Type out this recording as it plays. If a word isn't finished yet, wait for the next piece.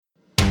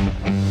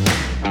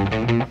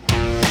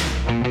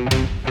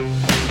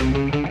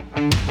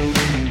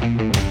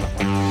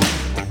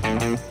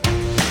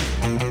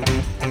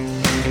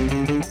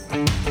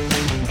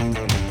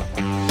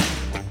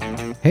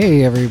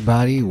Hey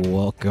everybody,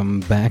 welcome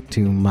back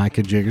to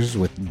Micah Jiggers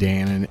with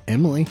Dan and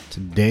Emily.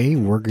 Today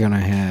we're going to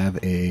have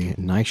a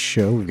nice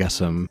show. We've got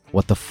some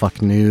what the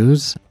fuck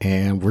news,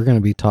 and we're going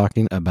to be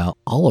talking about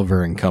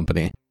Oliver and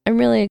Company. I'm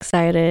really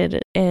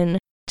excited, and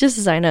just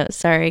as I know,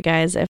 sorry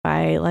guys if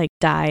I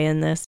die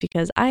in this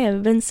because I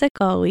have been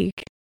sick all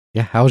week.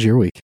 Yeah, how's your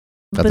week?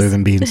 Other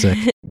than being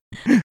sick.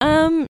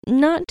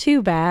 Not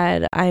too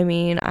bad. I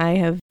mean, I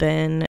have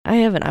an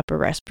upper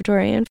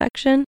respiratory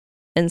infection.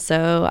 And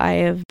so I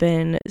have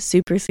been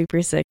super,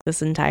 super sick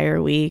this entire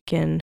week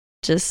and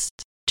just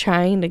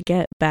trying to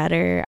get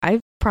better. I've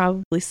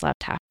probably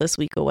slept half this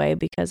week away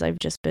because I've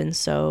just been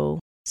so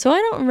I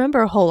don't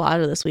remember a whole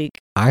lot of this week.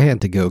 I had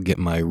to go get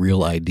my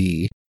real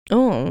ID.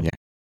 Oh. Yeah.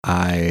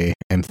 I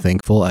am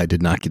thankful I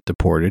did not get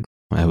deported.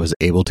 I was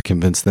able to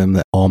convince them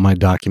that all my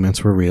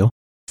documents were real.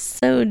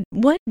 So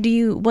what did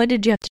you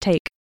have to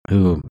take?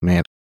 Oh,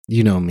 man.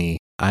 You know me.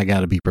 I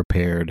got to be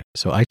prepared.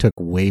 So I took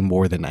way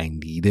more than I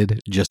needed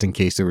just in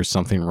case there was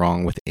something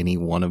wrong with any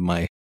one of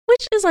my...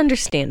 Which is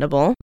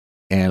understandable.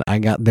 And I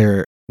got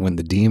there when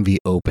the DMV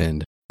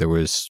opened. There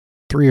was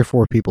 3 or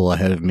 4 people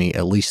ahead of me.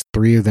 At least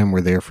 3 of them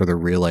were there for the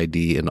real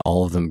ID, and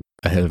all of them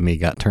ahead of me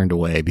got turned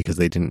away because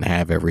they didn't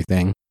have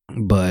everything.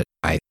 But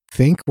I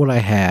think what I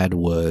had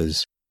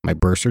was my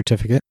birth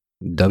certificate,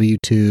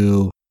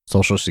 W-2,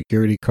 social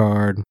security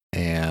card,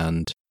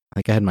 and I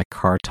think I had my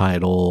car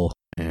title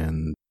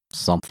and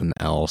something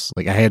else.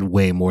 I had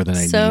way more than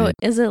I needed. So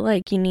is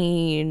it you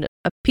need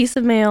a piece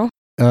of mail?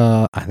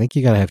 I think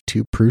you gotta have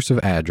 2 proofs of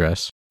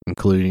address,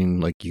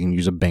 including you can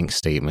use a bank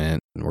statement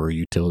or a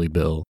utility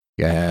bill.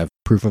 You gotta have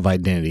proof of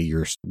identity,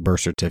 your birth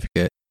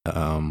certificate,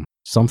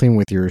 something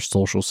with your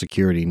social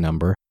security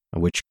number,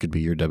 which could be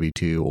your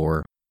W-2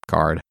 or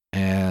card,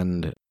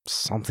 and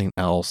something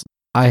else.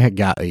 I had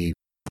got a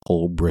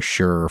whole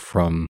brochure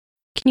from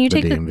Can you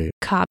the take DMV. a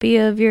copy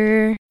of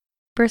your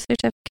birth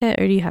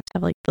certificate, or do you have to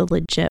have the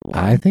legit one?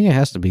 I think it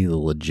has to be the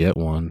legit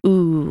one.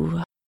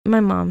 Ooh, my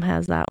mom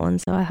has that one,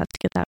 so I have to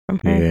get that from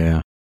her.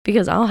 Yeah.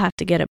 Because I'll have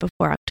to get it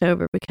before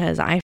October because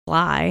I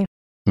fly.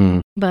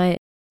 Mm. But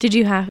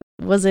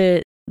was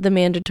it the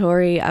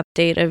mandatory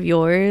update of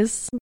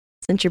yours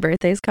since your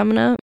birthday's coming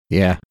up?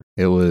 Yeah,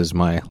 it was,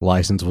 my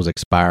license was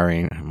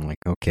expiring. I'm like,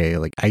 okay,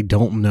 I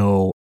don't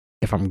know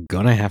if I'm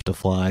gonna have to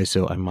fly,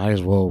 so I might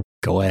as well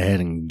go ahead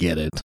and get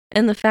it.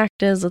 And the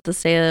fact is that the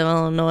state of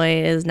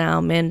Illinois is now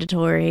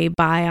mandatory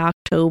by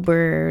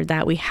October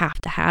that we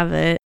have to have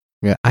it.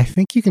 Yeah, I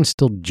think you can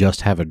still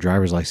just have a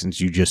driver's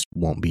license. You just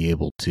won't be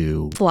able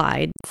to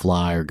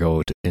fly or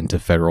go into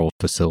federal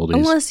facilities.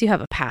 Unless you have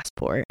a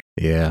passport.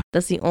 Yeah.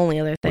 That's the only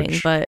other thing.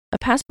 But a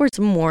passport's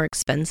more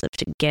expensive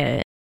to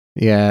get.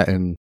 Yeah,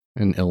 and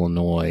in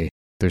Illinois,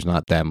 there's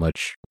not that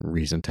much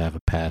reason to have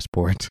a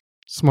passport.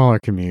 Smaller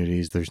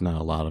communities, there's not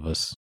a lot of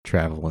us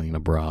traveling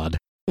abroad.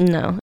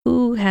 No.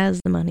 Who has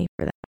the money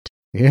for that?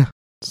 Yeah,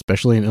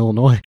 especially in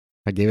Illinois.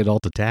 I gave it all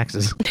to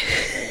taxes.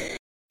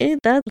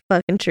 Ain't that the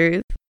fucking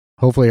truth?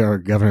 Hopefully our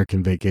governor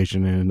can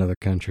vacation in another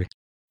country.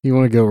 You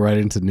want to go right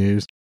into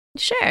news?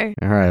 Sure.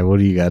 All right, what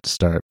do you got to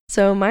start?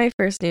 So my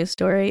first news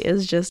story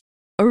is just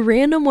a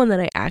random one that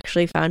I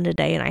actually found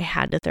today, and I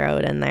had to throw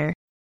it in there.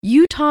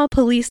 Utah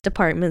Police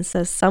Department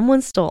says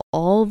someone stole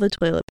all the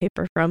toilet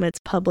paper from its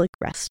public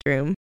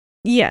restroom.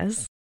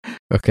 Yes.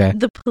 Okay.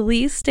 The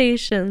police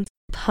station's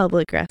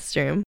public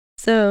restroom.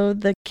 So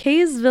the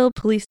Kaysville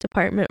Police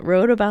Department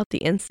wrote about the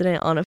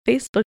incident on a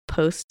Facebook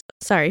post,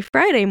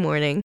 Friday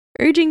morning,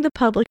 urging the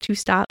public to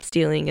stop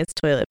stealing its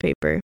toilet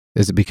paper.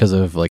 Is it because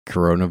of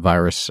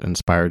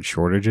coronavirus-inspired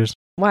shortages?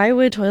 Why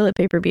would toilet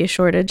paper be a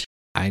shortage?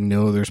 I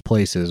know there's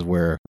places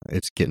where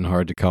it's getting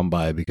hard to come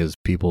by because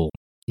people,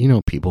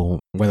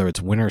 whether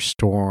it's winter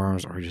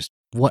storms or just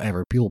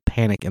whatever, people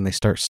panic and they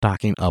start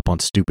stocking up on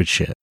stupid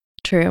shit.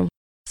 True.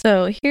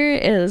 So here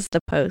is the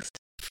post.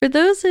 For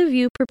those of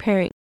you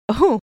preparing...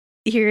 Oh,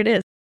 here it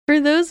is. For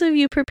those of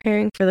you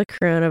preparing for the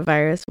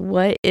coronavirus,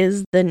 what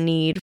is the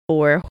need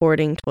for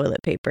hoarding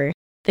toilet paper?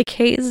 The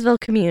Kaysville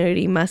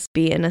community must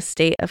be in a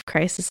state of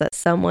crisis that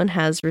someone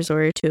has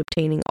resorted to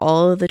obtaining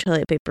all of the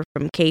toilet paper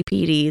from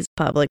KPD's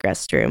public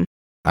restroom.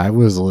 I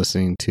was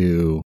listening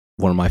to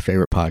one of my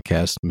favorite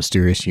podcasts,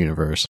 Mysterious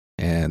Universe,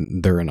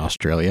 and they're in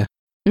Australia.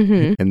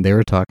 Mm-hmm. And they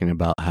were talking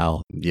about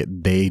how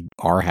they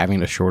are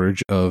having a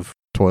shortage of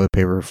toilet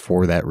paper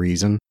for that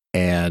reason.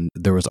 And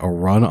there was a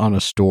run on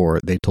a store.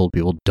 They told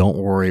people, don't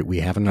worry, we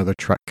have another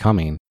truck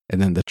coming.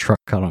 And then the truck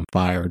caught on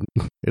fire.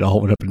 It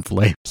all went up in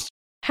flames.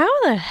 How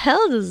the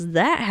hell does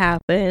that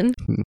happen?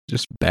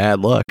 Just bad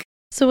luck.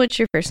 So what's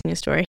your first news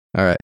story?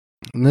 All right.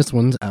 And this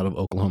one's out of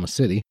Oklahoma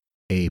City.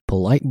 A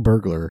polite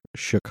burglar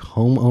shook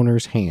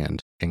homeowner's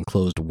hand and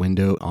closed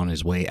window on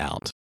his way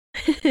out.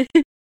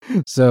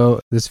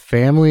 So this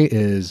family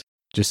is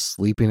just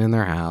sleeping in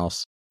their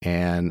house,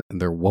 and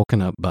they're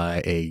woken up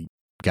by a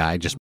guy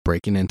just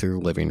breaking into the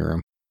living room.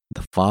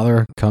 The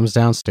father comes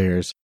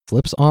downstairs,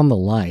 flips on the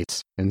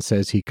lights, and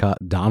says he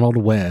caught Donald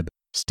Webb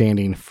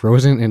standing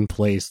frozen in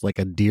place like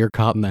a deer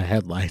caught in the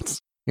headlights.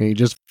 And he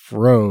just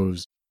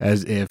froze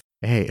as if,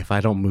 hey, if I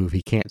don't move,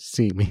 he can't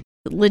see me.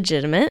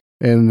 legitimate.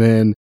 And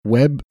then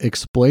Webb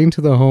explained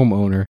to the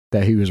homeowner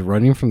that he was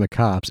running from the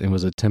cops and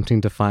was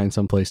attempting to find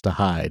someplace to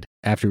hide.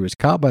 After he was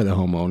caught by the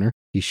homeowner,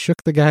 he shook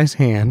the guy's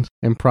hand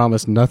and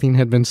promised nothing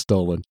had been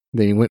stolen.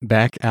 Then he went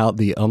back out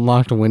the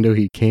unlocked window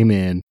he came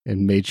in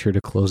and made sure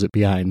to close it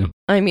behind him.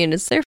 I mean,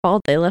 it's their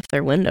fault they left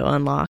their window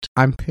unlocked.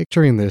 I'm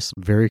picturing this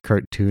very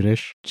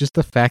cartoonish. Just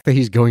the fact that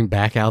he's going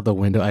back out the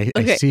window, I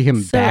see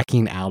him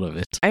backing out of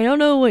it. I don't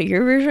know what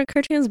your version of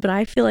cartoon is, but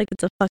I feel like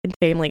it's a fucking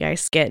Family Guy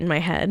skit in my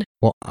head.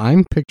 Well,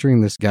 I'm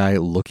picturing this guy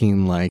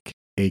looking like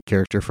a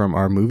character from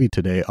our movie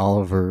today,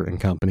 Oliver and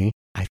Company.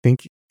 I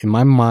think in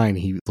my mind,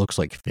 he looks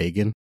like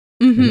Fagin.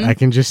 Mm-hmm. I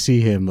can just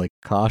see him like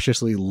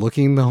cautiously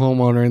looking the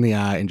homeowner in the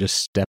eye and just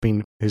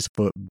stepping his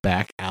foot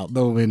back out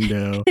the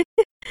window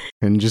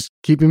and just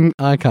keeping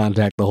eye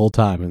contact the whole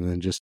time and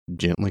then just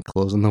gently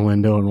closing the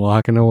window and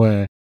walking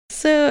away.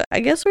 So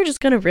I guess we're just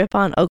going to rip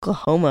on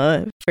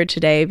Oklahoma for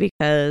today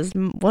because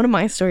one of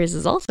my stories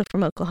is also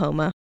from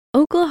Oklahoma.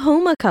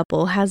 Oklahoma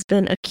couple has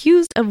been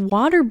accused of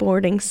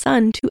waterboarding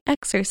son to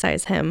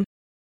exercise him.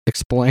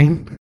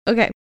 Explain.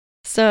 Okay,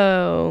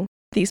 so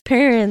these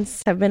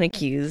parents have been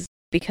accused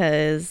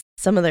because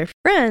some of their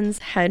friends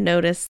had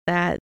noticed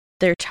that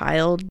their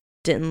child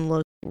didn't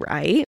look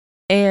right.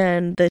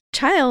 And the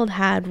child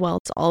had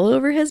welts all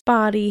over his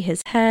body,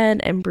 his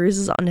head, and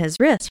bruises on his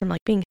wrist from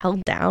like being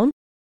held down.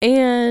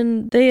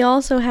 And they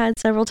also had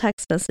several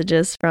text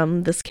messages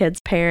from this kid's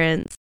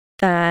parents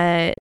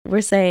that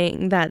were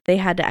saying that they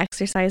had to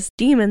exorcise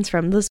demons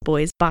from this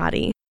boy's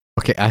body.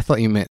 Okay, I thought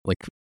you meant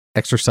like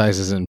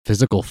exercises in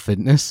physical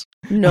fitness.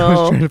 No. I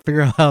was trying to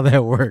figure out how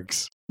that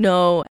works.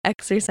 No,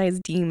 exorcise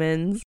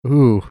demons.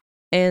 Ooh.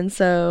 And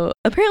so,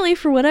 apparently,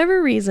 for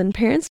whatever reason,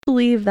 parents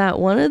believe that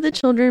one of the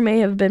children may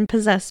have been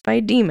possessed by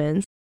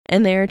demons,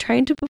 and they are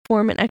trying to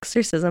perform an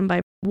exorcism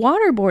by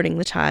waterboarding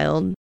the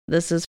child.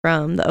 This is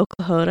from the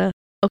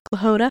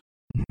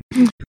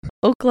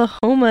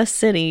Oklahoma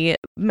City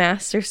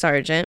Master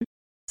Sergeant.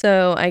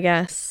 So, I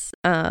guess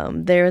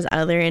there was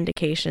other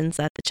indications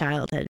that the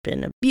child had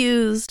been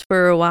abused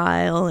for a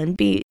while and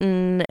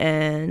beaten,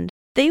 and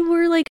they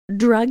were, like,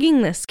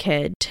 drugging this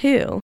kid,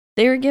 too.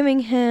 They were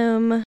giving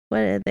him, what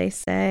did they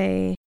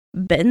say?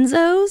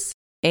 Benzos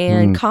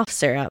and cough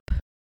syrup.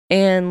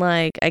 And,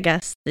 like, I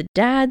guess the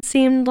dad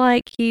seemed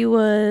like he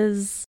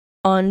was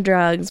on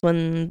drugs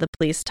when the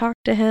police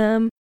talked to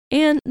him.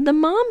 And the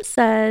mom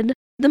said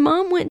the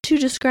mom went to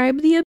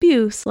describe the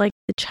abuse like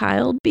the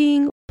child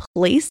being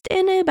placed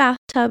in a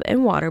bathtub and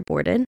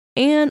waterboarded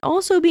and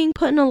also being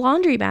put in a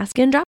laundry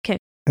basket and dropkicked.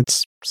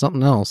 It's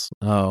something else.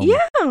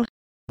 Yeah.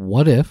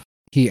 What if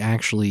he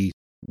actually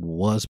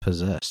was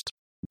possessed?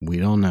 We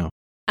don't know.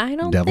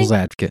 Devil's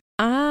advocate.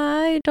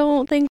 I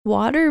don't think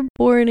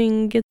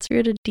waterboarding gets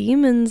rid of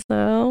demons,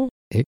 though.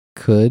 It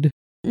could.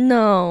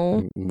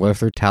 No. What if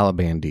they're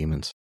Taliban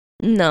demons?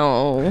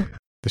 No.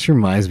 This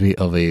reminds me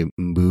of a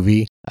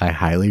movie I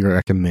highly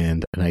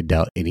recommend, and I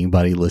doubt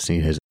anybody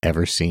listening has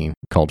ever seen,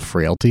 called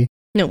Frailty.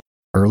 No.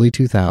 Early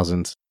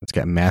 2000s. It's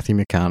got Matthew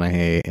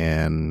McConaughey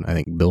and I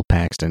think Bill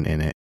Paxton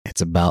in it.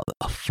 It's about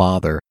a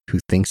father who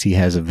thinks he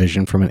has a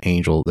vision from an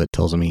angel that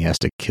tells him he has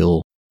to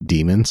kill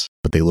demons,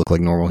 but they look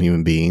like normal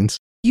human beings.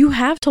 You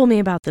have told me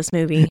about this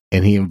movie.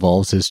 And he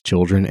involves his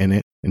children in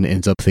it and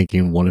ends up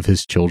thinking one of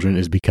his children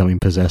is becoming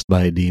possessed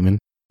by a demon.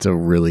 It's a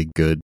really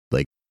good,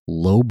 like,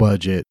 low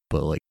budget,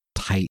 but like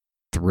tight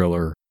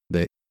thriller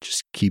that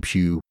just keeps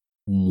you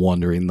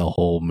wondering the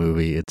whole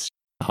movie. It's,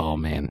 oh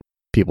man,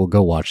 people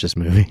go watch this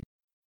movie.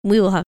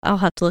 I'll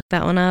have to look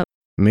that one up.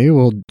 Maybe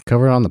we'll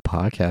cover it on the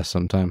podcast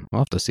sometime.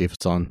 I'll have to see if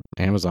it's on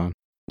Amazon.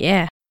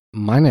 Yeah.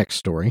 My next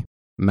story.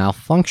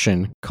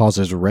 Malfunction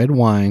causes red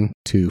wine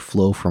to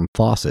flow from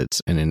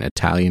faucets in an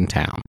Italian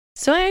town.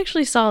 So I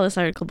actually saw this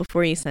article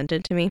before you sent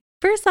it to me.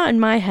 First thought in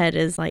my head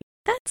is like,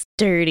 that's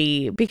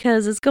dirty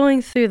because it's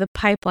going through the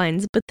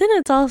pipelines, but then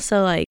it's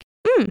also like,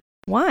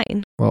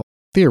 wine. Well,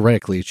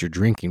 theoretically, it's your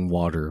drinking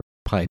water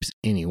pipes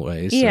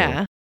anyway. So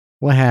yeah.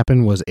 What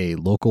happened was a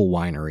local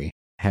winery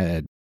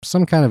had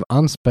some kind of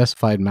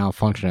unspecified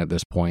malfunction at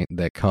this point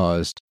that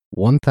caused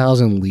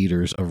 1,000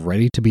 liters of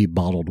ready-to-be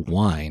bottled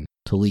wine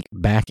to leak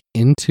back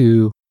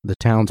into the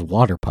town's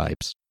water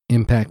pipes,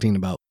 impacting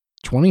about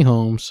 20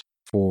 homes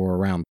for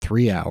around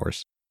 3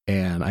 hours.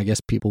 And I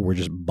guess people were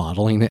just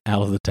bottling it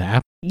out of the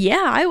tap.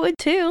 Yeah, I would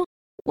too.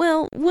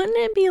 Well, wouldn't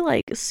it be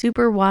like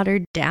super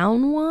watered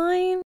down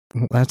wine?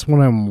 That's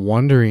what I'm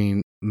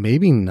wondering.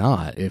 Maybe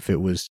not. If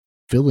it was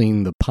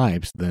filling the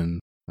pipes, then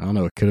I don't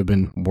know, it could have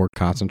been more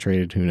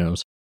concentrated. Who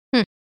knows?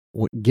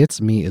 What gets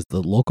me is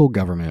the local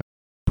government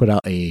put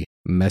out a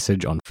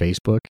message on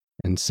Facebook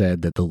and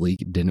said that the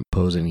leak didn't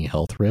pose any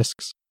health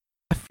risks.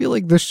 I feel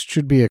like this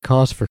should be a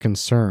cause for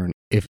concern.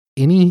 If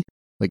any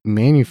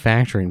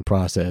manufacturing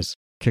process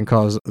can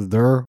cause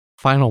their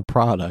final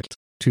product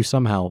to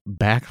somehow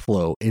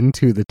backflow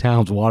into the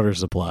town's water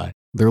supply,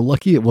 they're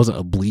lucky it wasn't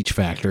a bleach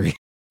factory.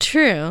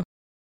 True.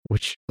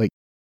 Which,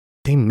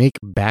 they make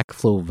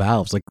backflow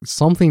valves.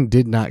 Something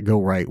did not go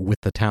right with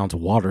the town's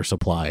water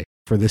supply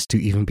for this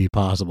to even be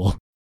possible.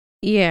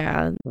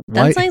 Yeah,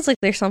 Why- that sounds like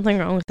there's something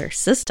wrong with their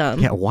system.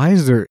 Yeah, why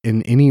is there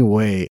in any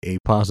way a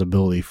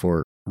possibility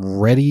for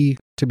ready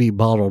to be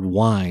bottled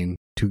wine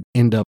to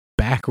end up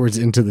backwards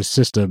into the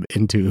system,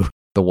 into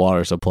the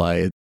water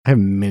supply? I have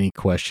many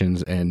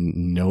questions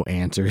and no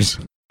answers.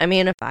 I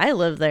mean, if I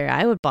lived there,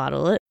 I would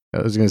bottle it.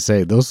 I was going to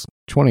say, those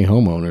 20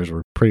 homeowners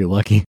were pretty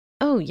lucky.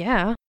 Oh,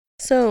 yeah.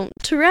 So,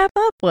 to wrap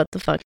up What the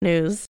Fuck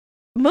News,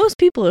 most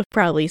people have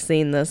probably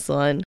seen this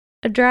one.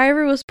 A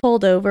driver was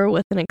pulled over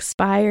with an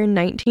expired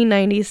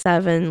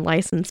 1997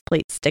 license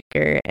plate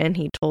sticker, and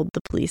he told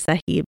the police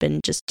that he had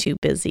been just too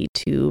busy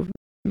to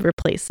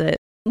replace it.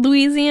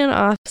 Louisiana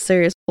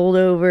officers pulled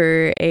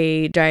over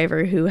a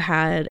driver who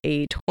had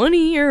a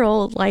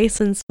 20-year-old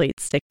license plate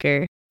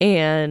sticker,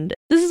 and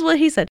this is what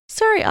he said.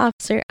 "Sorry,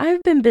 officer,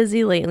 I've been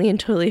busy lately and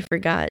totally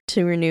forgot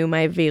to renew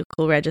my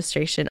vehicle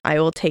registration.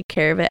 I will take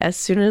care of it as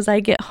soon as I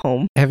get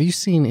home." Have you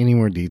seen any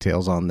more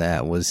details on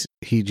that? Was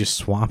he just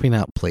swapping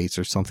out plates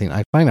or something?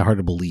 I find it hard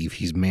to believe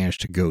he's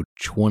managed to go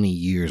 20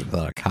 years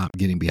without a cop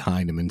getting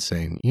behind him and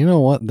saying, you know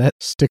what, that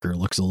sticker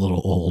looks a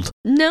little old.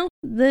 No,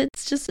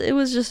 it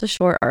was just a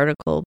short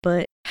article,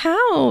 but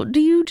how do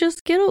you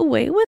just get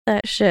away with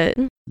that shit?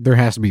 There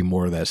has to be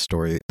more to that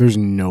story. There's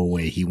no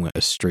way he went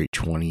a straight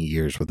 20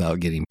 years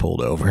without getting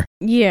pulled over.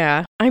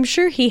 Yeah, I'm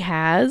sure he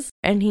has,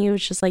 and he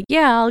was just like,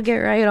 yeah, I'll get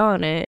right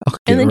on it. I'll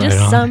get And then right just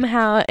on it.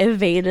 somehow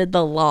evaded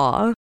the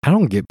law. I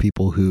don't get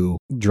people who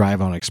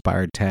drive on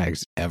expired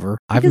tags ever.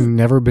 I've Because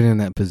never been in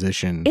that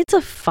position. it's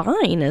a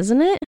fine,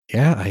 isn't it?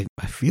 Yeah,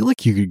 I feel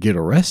like you could get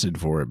arrested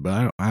for it,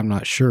 but I'm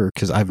not sure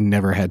because I've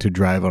never had to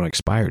drive on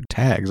expired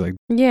tags. Like,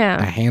 I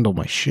Yeah. handle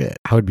my shit.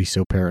 I would be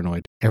so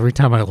paranoid. Every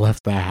time I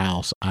left the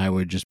house, I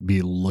would just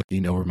be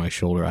looking over my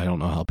shoulder. I don't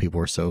know how people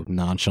are so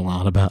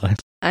nonchalant about it.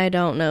 I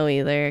don't know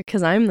either,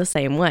 because I'm the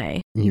same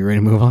way. You ready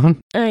to move on?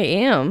 I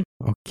am.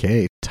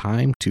 Okay,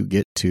 time to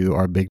get to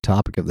our big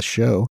topic of the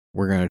show.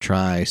 We're going to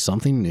try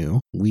something new.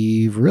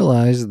 We've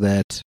realized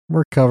that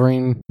we're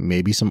covering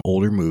maybe some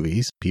older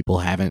movies. People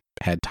haven't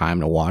had time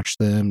to watch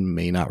them,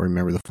 may not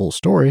remember the full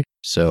story.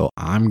 So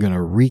I'm going to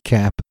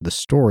recap the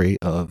story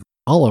of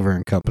Oliver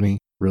and Company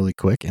really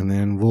quick, and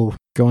then we'll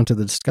go into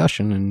the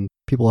discussion and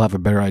people will have a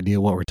better idea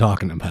what we're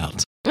talking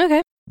about.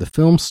 Okay. The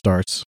film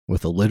starts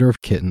with a litter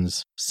of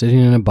kittens sitting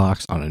in a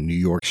box on a New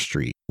York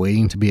street,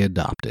 waiting to be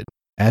adopted.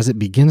 As it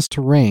begins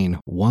to rain,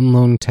 one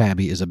lone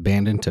tabby is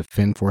abandoned to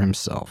fend for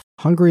himself.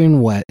 Hungry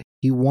and wet,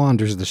 he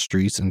wanders the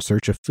streets in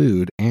search of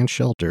food and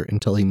shelter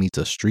until he meets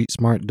a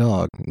street-smart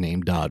dog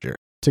named Dodger.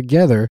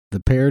 Together,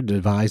 the pair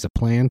devise a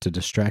plan to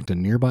distract a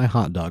nearby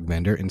hot dog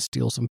vendor and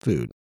steal some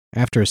food.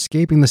 After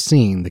escaping the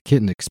scene, the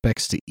kitten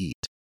expects to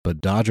eat,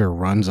 but Dodger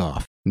runs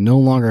off, no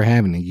longer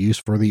having a use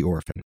for the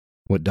orphan.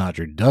 What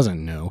Dodger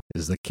doesn't know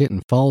is the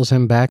kitten follows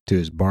him back to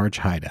his barge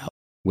hideout,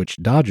 which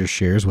Dodger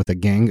shares with a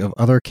gang of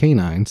other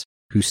canines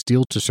who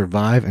steal to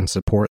survive and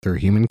support their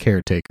human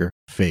caretaker,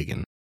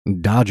 Fagin.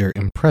 Dodger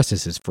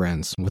impresses his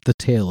friends with the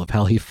tale of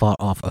how he fought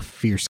off a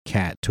fierce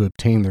cat to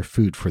obtain their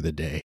food for the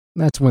day.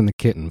 That's when the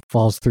kitten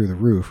falls through the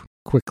roof,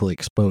 quickly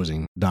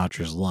exposing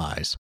Dodger's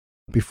lies.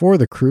 Before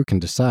the crew can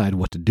decide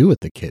what to do with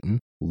the kitten,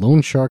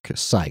 Loan Shark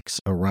Sykes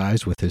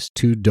arrives with his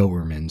two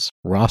Dobermans,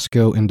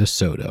 Roscoe and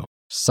DeSoto.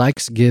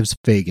 Sykes gives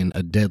Fagin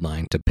a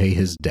deadline to pay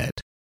his debt.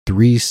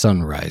 3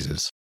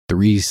 sunrises,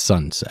 3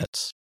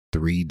 sunsets,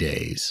 3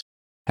 days.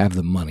 Have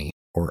the money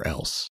or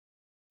else.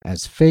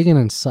 As Fagin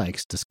and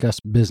Sykes discuss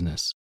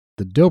business,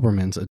 the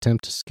Dobermans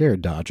attempt to scare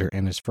Dodger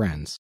and his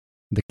friends.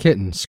 The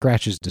kitten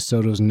scratches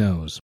DeSoto's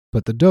nose,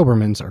 but the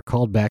Dobermans are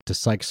called back to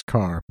Sykes'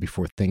 car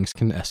before things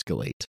can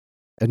escalate.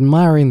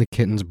 Admiring the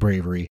kitten's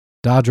bravery,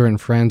 Dodger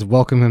and friends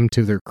welcome him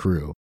to their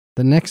crew.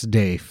 The next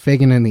day,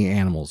 Fagin and the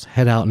animals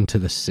head out into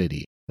the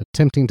city,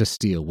 attempting to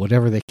steal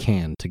whatever they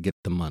can to get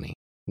the money.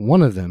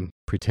 One of them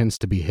pretends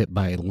to be hit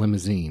by a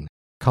limousine,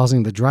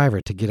 causing the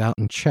driver to get out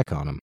and check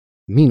on him.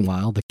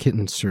 Meanwhile, the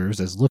kitten serves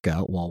as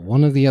lookout while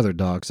one of the other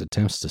dogs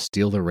attempts to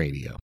steal the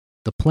radio.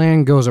 The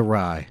plan goes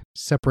awry,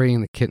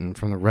 separating the kitten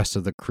from the rest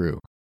of the crew,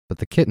 but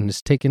the kitten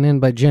is taken in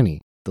by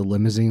Jenny, the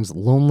limousine's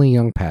lonely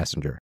young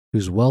passenger,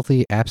 whose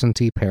wealthy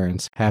absentee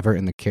parents have her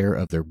in the care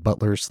of their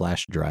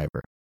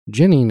butler/driver.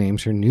 Jenny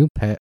names her new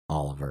pet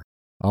Oliver.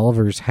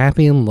 Oliver's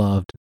happy and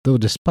loved, though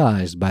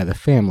despised by the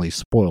family's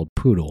spoiled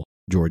poodle,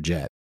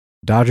 Georgette.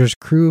 Dodger's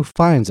crew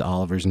finds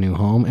Oliver's new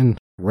home and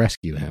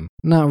rescue him,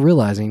 not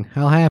realizing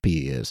how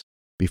happy he is.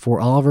 Before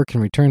Oliver can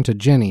return to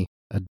Jenny,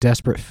 a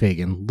desperate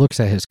Fagin looks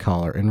at his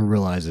collar and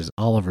realizes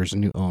Oliver's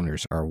new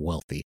owners are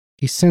wealthy.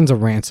 He sends a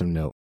ransom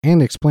note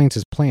and explains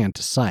his plan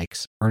to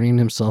Sykes, earning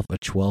himself a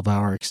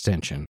 12-hour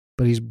extension.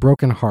 But he's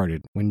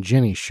brokenhearted when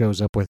Jenny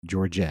shows up with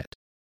Georgette.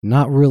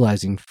 Not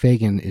realizing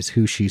Fagin is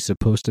who she's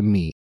supposed to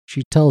meet,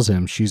 she tells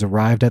him she's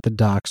arrived at the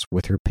docks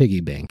with her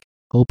piggy bank,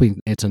 hoping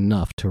it's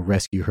enough to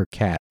rescue her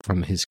cat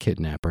from his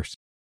kidnappers.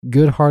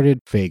 Good-hearted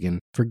Fagin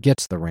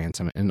forgets the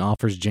ransom and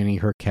offers Jenny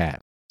her cat,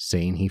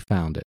 saying he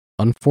found it.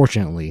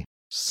 Unfortunately,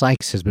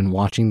 Sykes has been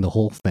watching the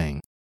whole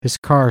thing. His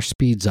car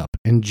speeds up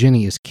and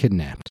Jenny is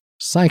kidnapped,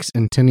 Sykes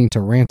intending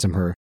to ransom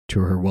her to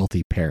her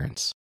wealthy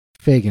parents.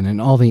 Fagin and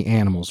all the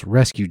animals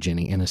rescue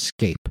Ginny and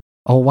escape.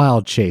 A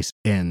wild chase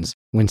ends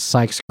when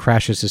Sykes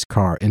crashes his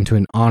car into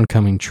an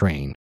oncoming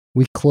train.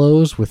 We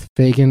close with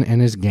Fagin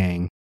and his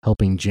gang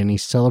helping Ginny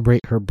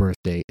celebrate her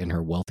birthday in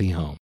her wealthy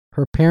home.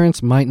 Her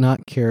parents might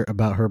not care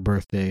about her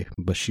birthday,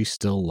 but she's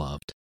still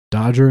loved.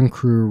 Dodger and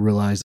crew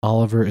realize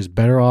Oliver is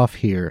better off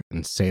here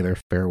and say their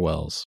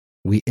farewells.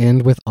 We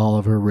end with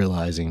Oliver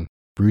realizing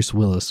Bruce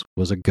Willis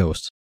was a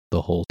ghost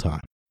the whole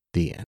time.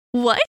 The end.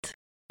 What?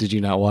 Did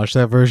you not watch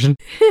that version?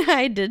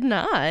 I did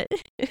not.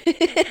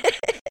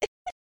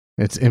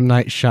 It's M.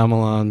 Night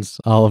Shyamalan's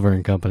Oliver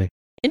and Company.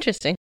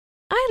 Interesting.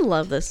 I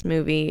love this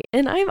movie,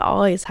 and I've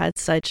always had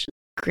such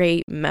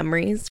great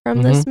memories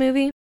from this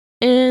movie.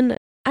 And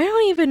I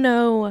don't even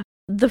know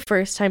the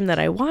first time that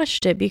I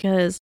watched it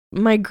because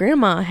my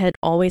grandma had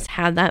always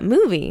had that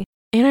movie.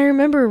 And I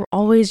remember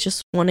always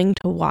just wanting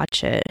to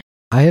watch it.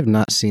 I have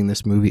not seen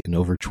this movie in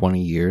over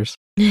 20 years,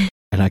 and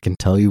I can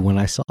tell you when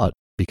I saw it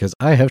because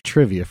I have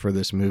trivia for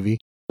this movie.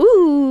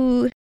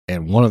 Ooh.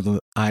 And one of the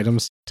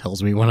items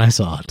tells me when I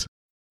saw it.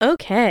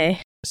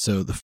 Okay.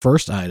 So the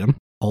first item,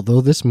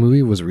 although this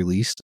movie was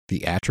released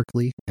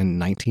theatrically in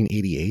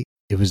 1988,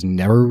 it was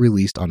never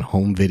released on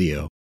home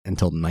video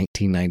until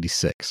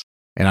 1996.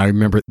 And I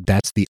remember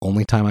that's the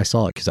only time I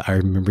saw it because I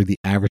remember the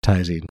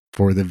advertising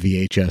for the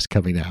VHS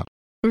coming out.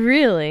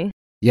 Really?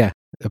 Yeah.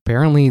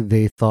 Apparently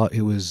they thought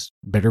it was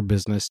better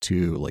business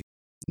to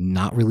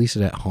not release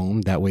it at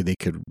home. That way they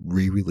could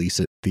re-release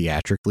it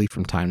theatrically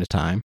from time to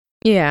time.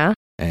 Yeah.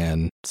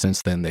 And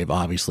since then they've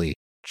obviously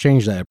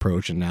changed that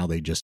approach and now they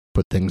just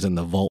put things in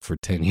the vault for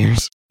 10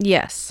 years.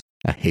 Yes.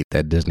 I hate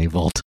that Disney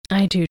vault.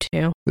 I do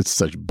too. It's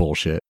such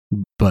bullshit.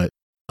 But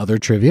other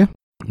trivia,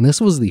 this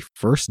was the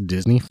first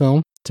Disney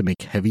film to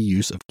make heavy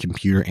use of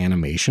computer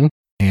animation,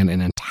 and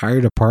an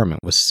entire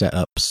department was set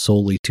up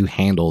solely to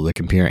handle the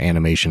computer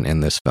animation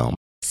in this film.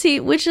 See,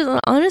 which is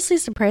honestly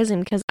surprising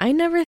because I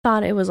never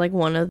thought it was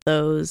one of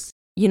those,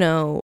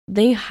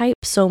 they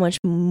hype so much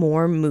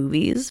more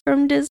movies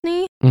from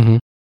Disney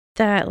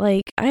that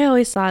I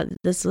always thought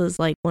this was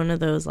one of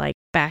those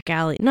back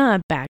alley, not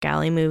a back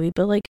alley movie,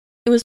 but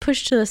it was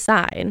pushed to the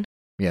side.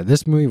 Yeah,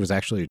 this movie was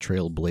actually a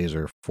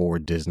trailblazer for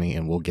Disney,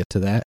 and we'll get to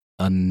that.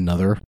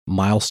 Another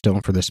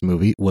milestone for this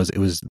movie was it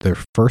was their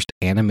first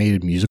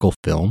animated musical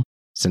film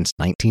since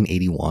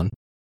 1981.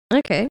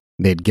 Okay.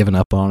 They'd given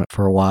up on it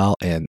for a while,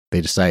 and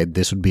they decided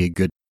this would be a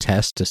good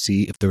test to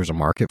see if there was a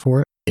market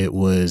for it. It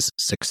was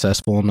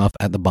successful enough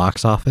at the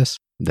box office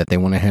that they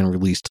went ahead and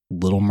released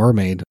Little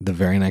Mermaid the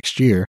very next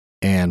year.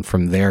 And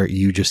from there,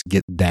 you just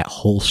get that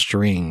whole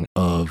string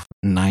of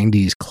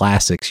 90s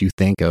classics you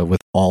think of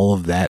with all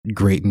of that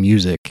great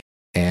music.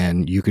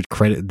 And you could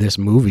credit this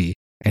movie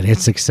and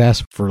its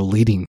success for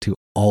leading to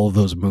all of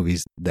those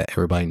movies that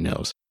everybody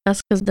knows.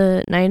 That's because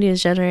the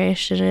 90s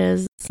generation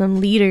is some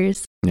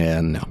leaders.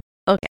 Yeah, no.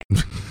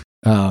 Okay.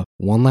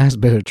 One last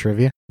bit of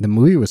trivia. The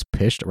movie was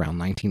pitched around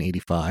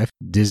 1985.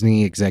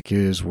 Disney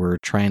executives were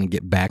trying to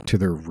get back to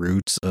their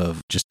roots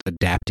of just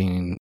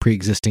adapting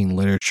pre-existing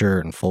literature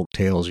and folk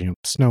tales,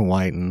 Snow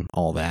White and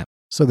all that.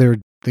 So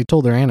they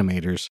told their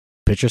animators,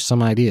 pitch us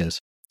some ideas.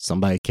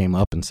 Somebody came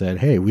up and said,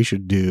 hey, we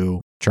should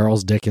do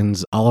Charles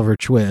Dickens' Oliver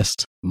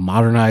Twist,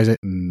 modernize it,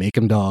 make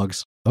them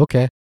dogs.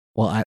 Okay.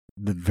 Well, at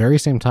the very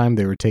same time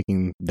they were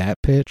taking that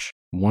pitch,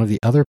 one of the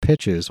other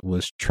pitches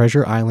was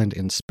Treasure Island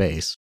in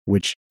Space,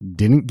 which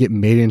didn't get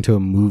made into a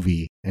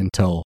movie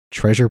until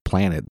Treasure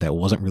Planet that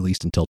wasn't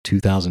released until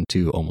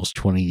 2002, almost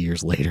 20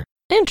 years later.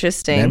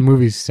 Interesting. That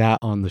movie sat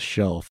on the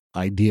shelf,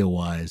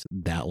 idea-wise,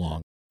 that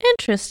long.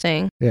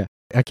 Interesting. Yeah.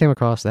 I came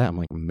across that. I'm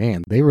like,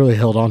 man, they really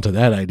held on to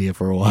that idea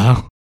for a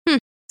while.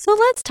 So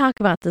let's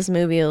talk about this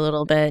movie a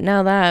little bit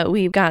now that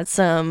we've got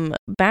some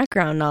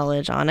background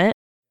knowledge on it.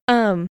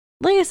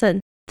 Like I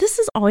said, this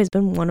has always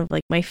been one of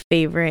my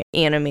favorite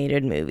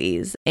animated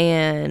movies,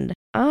 and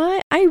I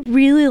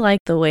really like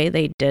the way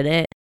they did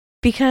it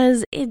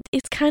because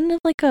it's kind of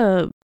like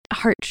a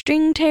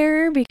heartstring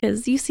tear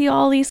because you see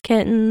all these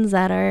kittens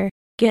that are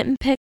getting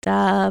picked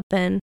up,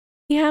 and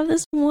you have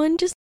this one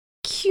just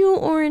cute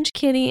orange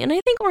kitty, and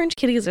I think orange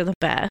kitties are the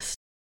best.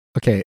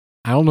 Okay,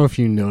 I don't know if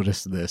you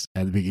noticed this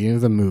at the beginning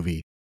of the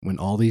movie when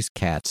all these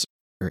cats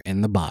are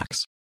in the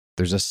box.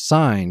 There's a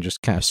sign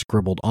just kind of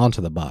scribbled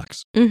onto the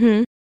box.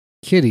 Mm-hmm.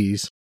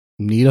 Kitties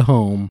need a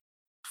home,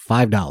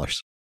 $5.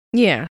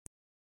 Yeah.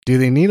 Do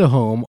they need a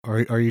home,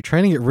 or are you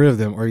trying to get rid of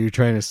them, or are you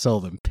trying to sell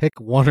them? Pick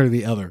one or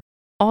the other.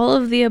 All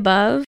of the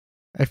above.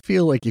 I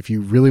feel like if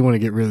you really want to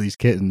get rid of these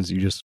kittens, you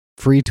just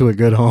free to a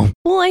good home.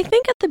 Well, I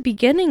think at the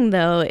beginning,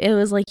 though, it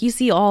was you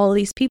see all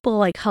these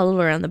people huddled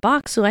around the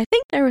box, so I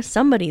think there was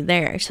somebody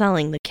there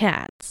selling the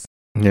cats.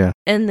 Yeah.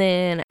 And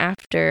then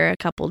after a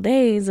couple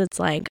days, it's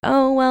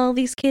oh, well,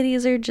 these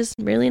kitties are just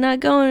really not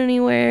going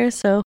anywhere,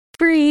 so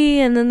free,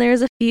 and then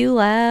there's a few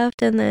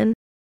left, and then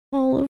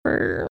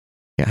Oliver.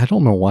 Yeah, I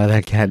don't know why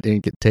that cat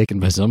didn't get taken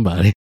by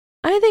somebody.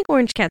 I think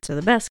orange cats are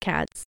the best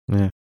cats.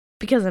 Yeah.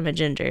 Because I'm a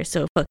ginger,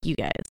 so fuck you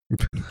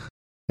guys.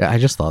 Yeah, I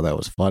just thought that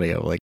was funny.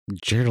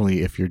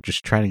 Generally, if you're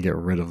just trying to get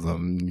rid of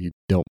them, you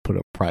don't put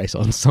a price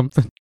on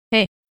something.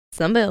 Hey,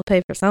 Somebody will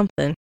pay for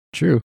something.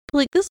 True. But,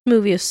 like, this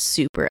movie is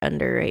super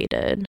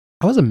underrated.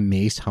 I was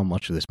amazed how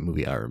much of this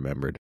movie I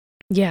remembered.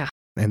 Yeah.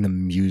 And the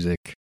music.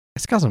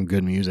 It's got some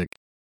good music.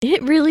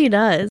 It really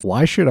does.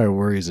 Why Should I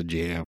Worry is a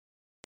jam.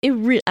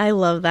 I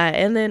love that.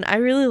 And then I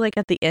really like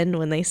at the end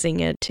when they sing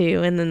it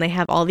too. And then they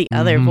have all the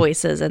other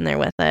voices in there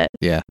with it.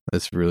 Yeah,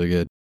 that's really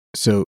good.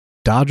 So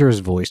Dodger is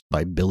voiced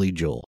by Billy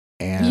Joel.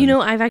 And you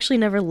know, I've actually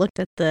never looked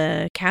at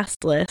the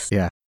cast list.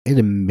 Yeah, it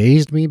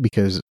amazed me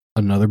because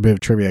another bit of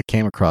trivia I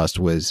came across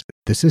was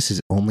this is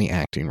his only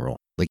acting role.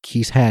 Like,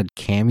 he's had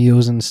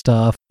cameos and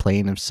stuff,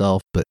 playing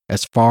himself, but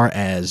as far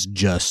as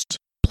just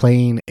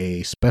playing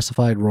a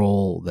specified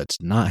role that's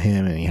not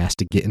him and he has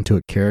to get into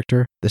a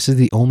character, this is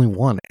the only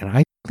one. And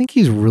I think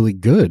he's really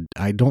good.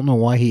 I don't know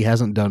why he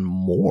hasn't done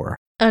more.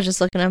 I was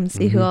just looking up and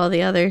see who all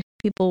the other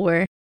people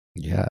were.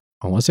 Yeah,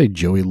 I want to say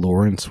Joey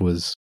Lawrence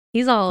was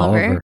He's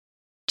Oliver.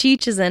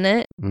 Cheech is in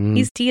it.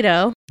 He's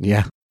Tito.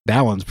 Yeah,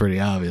 that one's pretty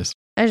obvious.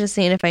 I was just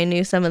seeing if I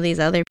knew some of these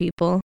other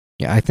people.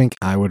 Yeah, I think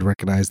I would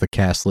recognize the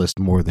cast list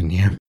more than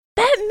you.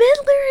 Bette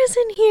Midler is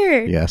in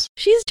here. Yes.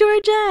 She's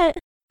Georgette.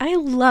 I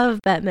love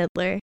Bette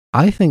Midler.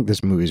 I think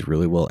this movie's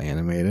really well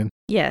animated.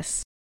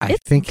 Yes. I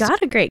think it's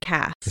got a great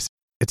cast.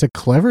 It's a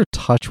clever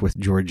touch with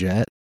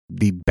Georgette.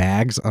 The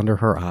bags under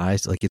her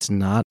eyes, like, it's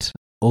not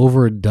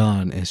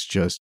overdone. It's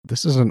just,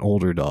 this is an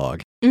older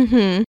dog.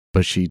 Mm-hmm.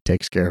 But she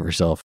takes care of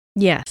herself.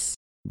 Yes.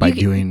 By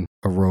doing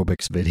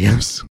aerobics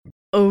videos.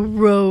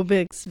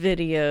 Aerobics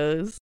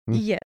videos.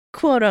 Yeah.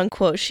 Quote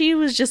unquote. She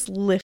was just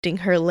lifting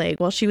her leg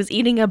while she was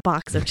eating a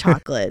box of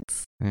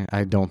chocolates.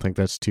 I don't think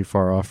that's too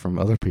far off from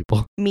other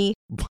people. Me.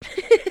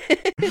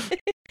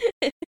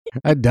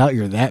 I doubt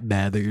you're that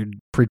bad that you're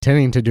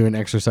pretending to do an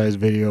exercise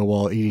video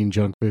while eating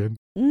junk food.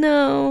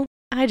 No,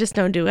 I just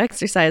don't do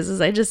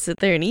exercises. I just sit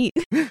there and eat.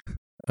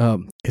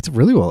 It's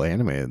really well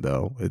animated,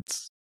 though.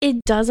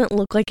 It doesn't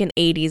look like an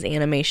 80s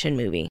animation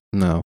movie.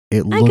 No.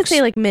 I could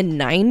say like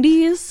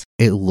mid-90s.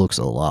 It looks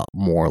a lot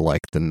more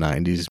like the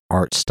 90s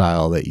art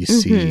style that you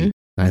see. And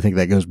I think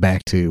that goes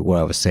back to what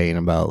I was saying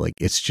about, like,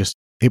 it's just,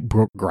 it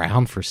broke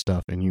ground for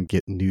stuff and you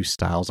get new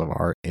styles of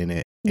art in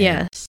it.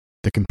 Yes.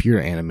 The computer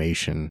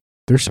animation,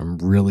 there's some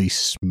really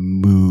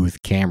smooth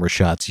camera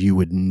shots you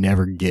would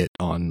never get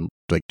on,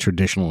 like,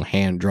 traditional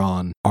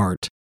hand-drawn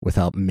art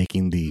without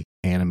making the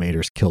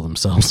animators kill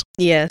themselves.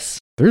 Yes.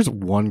 There's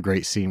one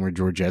great scene where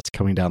Georgette's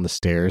coming down the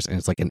stairs and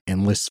it's like an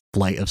endless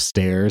flight of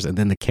stairs and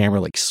then the camera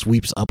like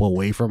sweeps up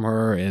away from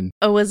her and...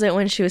 Oh, was it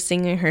when she was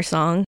singing her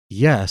song?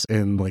 Yes,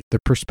 and like the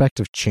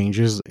perspective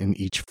changes in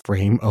each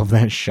frame of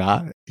that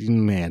shot.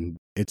 Man,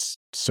 it's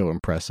so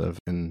impressive.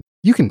 And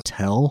you can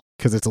tell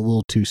because it's a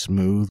little too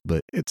smooth,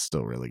 but it's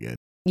still really good.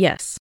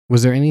 Yes.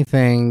 Was there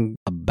anything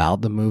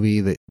about the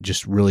movie that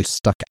just really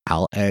stuck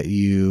out at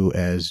you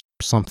as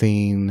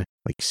something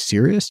like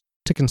serious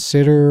to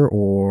consider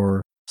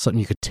or something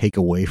you could take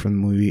away from the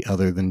movie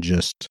other than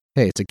just,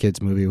 hey, it's a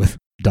kid's movie with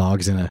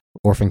dogs and an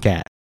orphan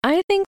cat?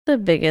 I think the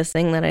biggest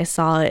thing that I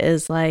saw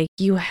is like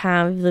you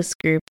have this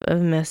group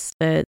of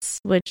misfits,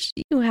 which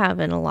you have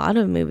in a lot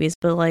of movies,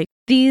 but like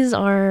these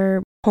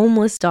are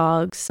homeless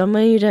dogs,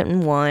 somebody you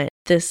didn't want.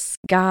 This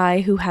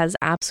guy who has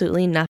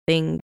absolutely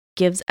nothing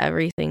gives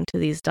everything to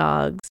these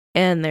dogs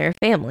and their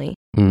family.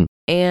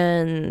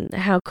 And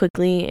how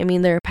quickly, I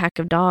mean, they're a pack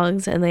of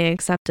dogs and they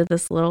accepted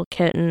this little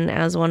kitten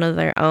as one of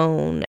their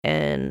own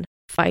and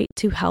fight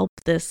to help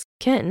this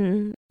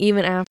kitten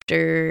even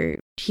after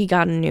he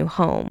got a new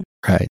home.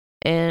 Right.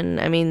 And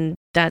I mean,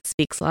 that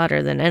speaks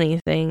louder than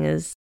anything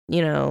is,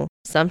 you know,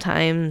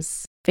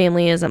 sometimes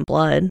family isn't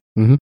blood.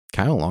 Kind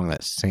of along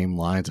that same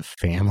lines of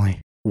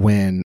family.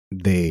 When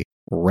they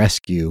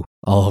rescue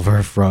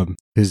Oliver from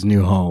his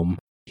new home,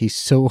 he's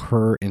so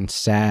hurt and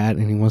sad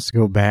and he wants to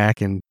go back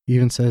and he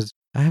even says,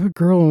 I have a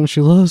girl and she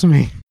loves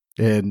me.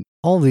 And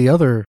all the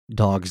other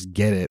dogs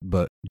get it,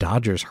 but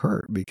Dodger's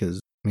hurt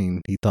because, I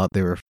mean, he thought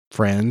they were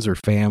friends or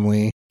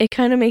family. It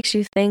kind of makes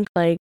you think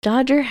like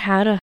Dodger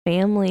had a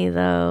family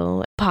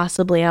though,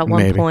 possibly at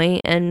one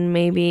point, and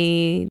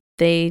maybe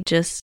they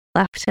just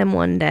left him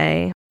one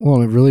day.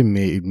 Well, it really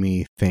made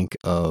me think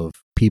of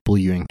people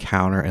you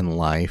encounter in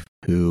life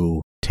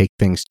who take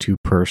things too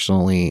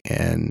personally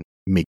and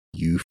make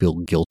you feel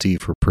guilty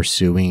for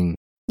pursuing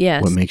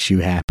what makes you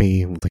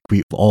happy. Like,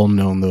 we've all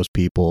known those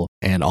people,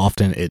 and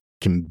often it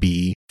can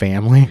be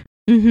family.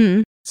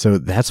 So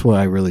that's what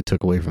I really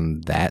took away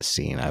from that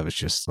scene. I was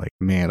just like,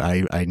 man,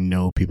 I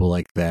know people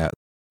like that.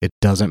 It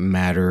doesn't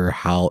matter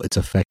how it's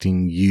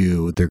affecting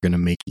you. They're going to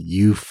make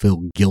you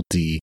feel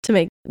guilty. To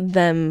make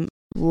them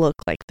look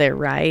like they're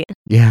right.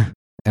 Yeah.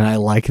 And I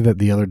like that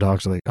the other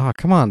dogs are like, oh,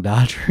 come on,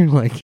 Dodger.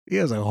 Like, he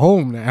has a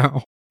home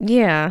now.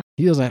 Yeah.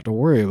 He doesn't have to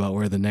worry about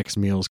where the next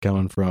meal's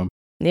coming from.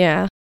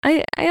 Yeah.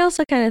 I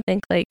also kind of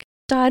think like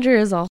Dodger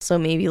is also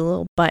maybe a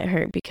little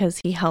butthurt because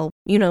he helped,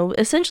 you know,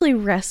 essentially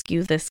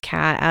rescue this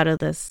cat out of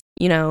this,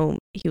 you know,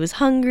 he was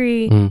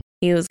hungry.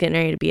 He was getting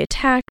ready to be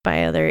attacked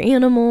by other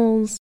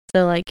animals.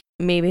 So like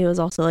maybe it was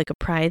also like a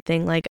pride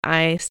thing. Like,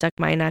 I stuck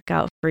my neck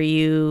out for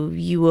you.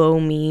 You owe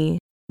me,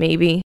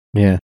 maybe.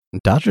 Yeah.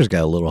 Dodger's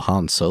got a little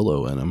Han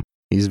Solo in him.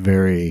 He's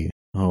very,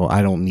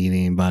 I don't need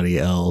anybody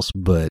else,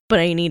 but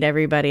I need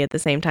everybody at the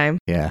same time.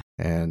 yeah,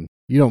 and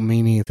you don't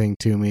mean anything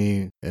to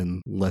me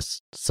unless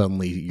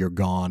suddenly you're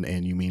gone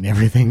and you mean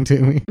everything to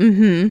me.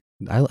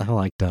 Mm-hmm. I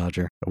like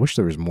Dodger. I wish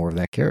there was more of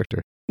that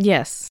character.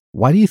 Yes.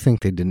 Why do you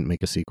think they didn't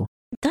make a sequel?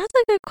 That's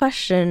a good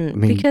question. I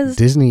mean, because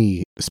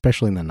Disney,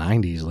 especially in the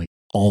 90s, like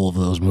all of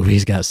those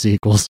movies got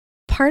sequels.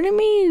 part of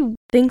me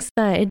thinks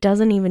that it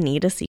doesn't even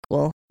need a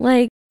sequel.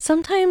 Like,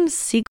 sometimes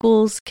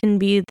sequels can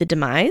be the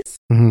demise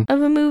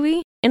of a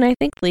movie. And I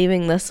think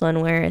leaving this one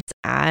where it's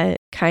at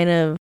kind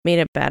of made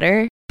it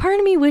better. Part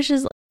of me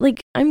wishes,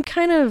 like, I'm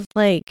kind of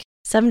like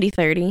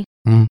 70-30,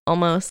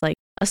 almost. Like,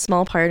 a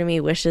small part of me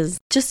wishes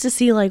just to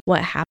see, like,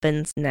 what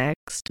happens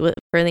next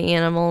for the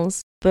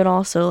animals. But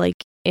also,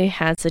 like, it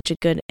had such a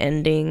good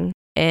ending.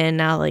 And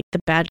now, like, the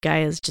bad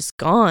guy is just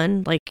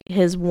gone. Like,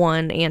 his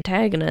one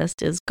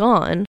antagonist is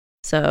gone.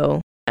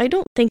 So I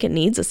don't think it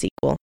needs a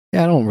sequel.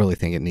 Yeah, I don't really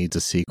think it needs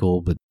a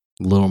sequel, but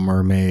Little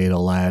Mermaid,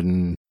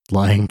 Aladdin,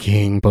 Lion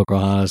King,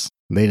 Pocahontas,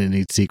 they didn't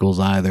need sequels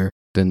either.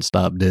 Didn't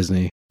stop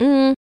Disney.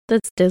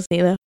 That's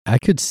Disney, though. I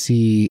could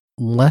see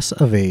less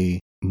of a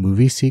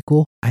movie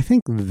sequel. I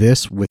think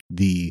this, with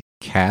the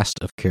cast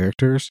of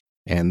characters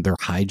and their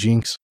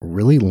hijinks,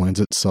 really lends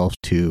itself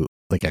to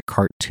like a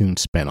cartoon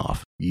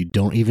spinoff. You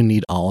don't even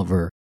need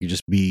Oliver. You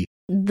just be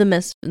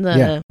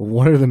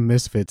what are the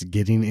misfits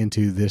getting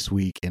into this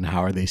week and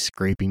how are they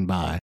scraping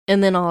by?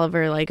 And then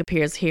Oliver like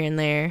appears here and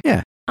there.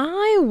 Yeah.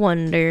 I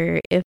wonder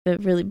if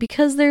it really,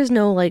 because there's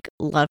no like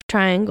love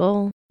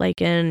triangle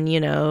like in,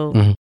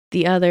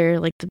 the other,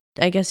 like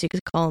I guess you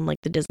could call them like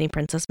the Disney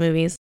princess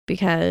movies,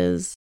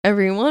 because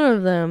every one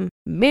of them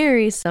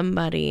marries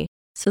somebody.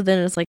 So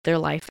then it's like their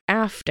life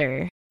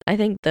after. I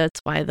think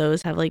that's why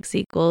those have like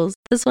sequels.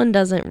 This one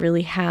doesn't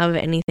really have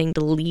anything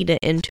to lead it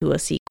into a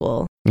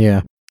sequel.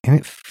 Yeah. And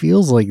it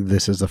feels like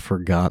this is a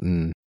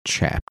forgotten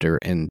chapter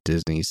in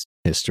Disney's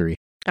history.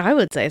 I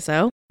would say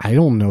so. I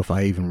don't know if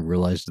I even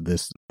realized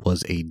this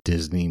was a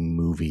Disney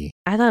movie.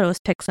 I thought it was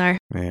Pixar.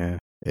 Yeah.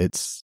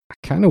 I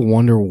kind of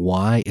wonder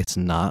why it's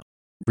not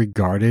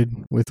regarded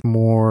with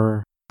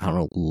more, I don't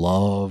know,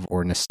 love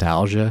or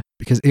nostalgia,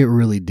 because it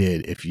really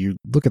did. If you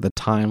look at the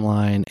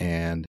timeline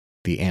and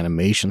the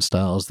animation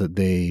styles that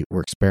they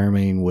were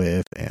experimenting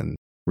with and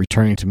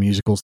returning to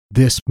musicals,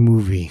 this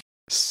movie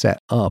set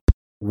up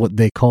what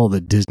they call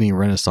the Disney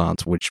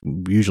Renaissance, which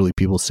usually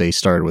people say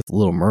started with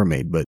Little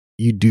Mermaid, but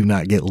you do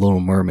not get Little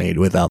Mermaid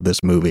without this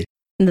movie.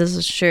 This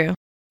is true.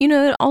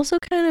 It also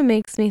kind of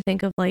makes me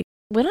think of like,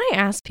 when I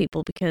ask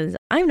people, because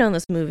I've known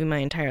this movie my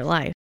entire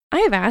life,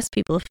 I have asked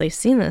people if they've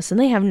seen this and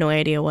they have no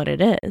idea what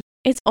it is.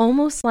 It's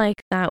almost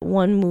like that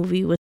one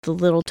movie with the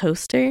little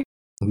toaster.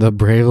 The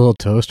Brave Little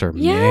Toaster,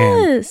 man.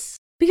 Yes,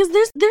 because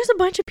there's a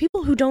bunch of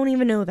people who don't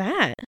even know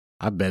that.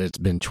 I bet it's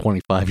been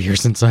 25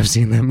 years since I've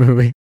seen that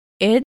movie.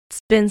 It's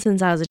been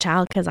since I was a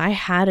child, because I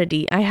had a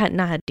DVD.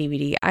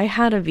 I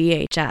had a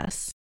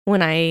VHS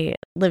when I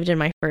lived in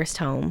my first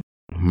home.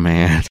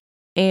 Man.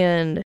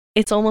 And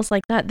it's almost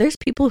like that. There's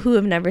people who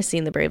have never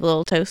seen The Brave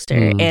Little Toaster,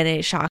 and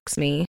it shocks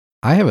me.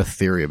 I have a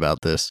theory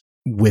about this.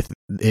 With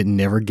it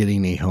never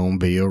getting a home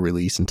video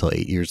release until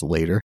 8 years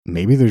later,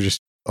 maybe there's just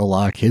a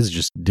lot of kids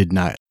just did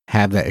not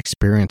have that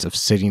experience of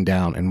sitting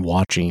down and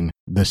watching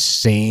the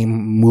same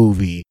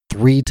movie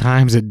 3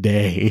 times a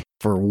day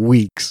for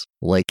weeks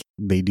like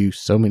they do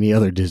so many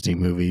other Disney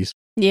movies.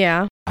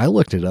 Yeah. I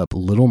looked it up.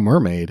 Little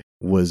Mermaid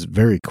was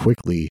very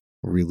quickly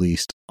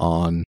released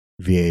on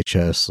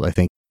VHS. I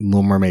think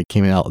Little Mermaid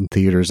came out in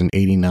theaters in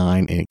 1989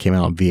 and it came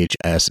out on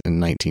VHS in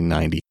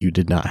 1990. You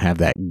did not have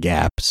that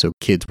gap, so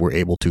kids were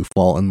able to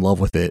fall in love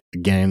with it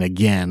again and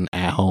again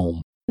at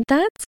home.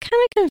 That's kind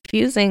of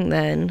confusing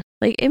then.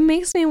 Like, it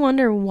makes me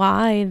wonder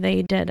why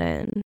they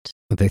didn't.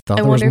 They thought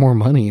there was more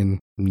money in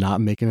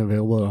not making it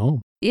available at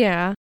home.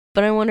 Yeah,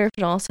 but I wonder if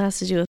it also has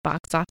to do with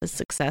box office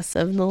success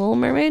of The Little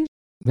Mermaid.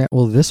 Yeah,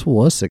 well, this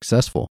was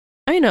successful.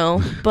 I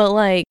know, but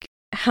like,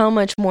 how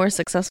much more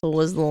successful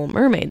was The Little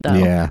Mermaid, though?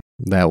 Yeah,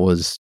 that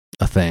was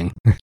a thing.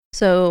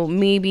 So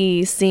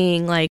maybe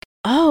seeing like,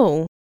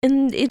 oh,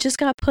 and it just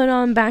got put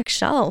on back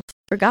shelf,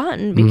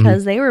 forgotten,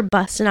 because they were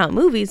busting out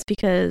movies,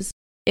 because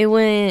it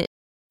went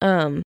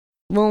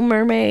Little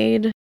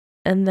Mermaid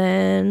and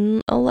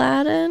then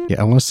Aladdin. Yeah,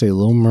 I want to say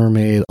Little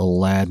Mermaid,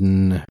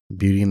 Aladdin,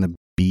 Beauty and the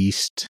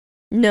Beast.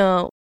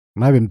 No.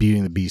 Might have been Beauty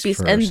and the Beast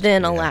first. And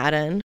then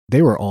Aladdin.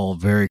 They were all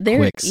very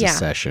quick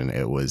succession.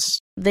 Yeah.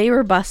 They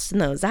were busting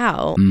those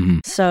out.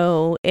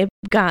 So it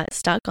got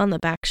stuck on the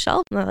back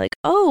shelf. And they're like,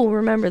 oh,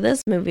 remember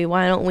this movie?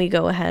 Why don't we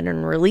go ahead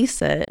and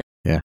release it?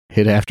 Yeah.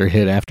 Hit after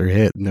hit after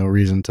hit. No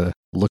reason to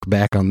look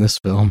back on this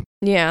film.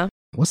 Yeah.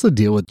 What's the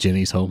deal with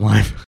Jenny's home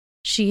life?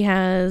 She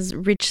has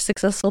rich,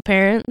 successful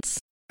parents.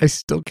 I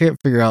still can't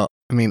figure out.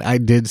 I mean, I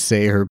did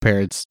say her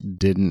parents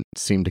didn't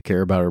seem to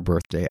care about her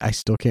birthday. I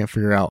still can't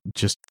figure out,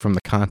 just from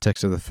the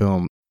context of the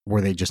film, were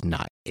they just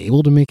not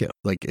able to make it?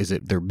 Like, is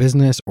it their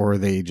business, or are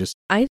they just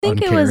I think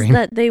uncaring? It was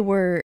that they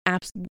were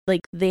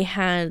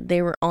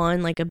they were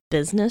on like a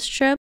business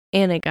trip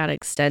and it got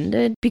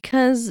extended,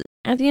 because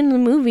at the end of the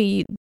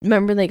movie,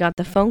 remember they got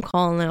the phone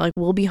call and they're like,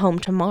 we'll be home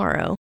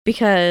tomorrow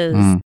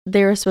because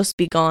they were supposed to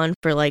be gone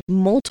for like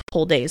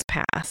multiple days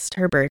past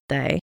her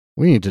birthday.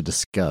 We need to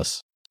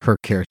discuss her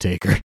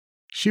caretaker.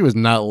 She was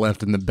not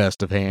left in the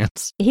best of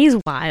hands. He's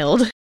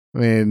wild. I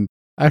mean,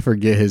 I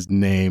forget his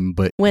name,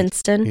 but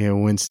Winston. Yeah,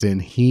 Winston.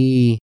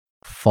 He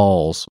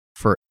falls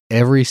for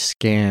every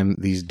scam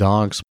these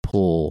dogs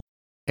pull.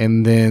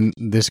 And then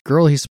this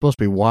girl he's supposed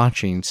to be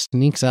watching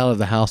sneaks out of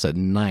the house at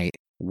night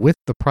with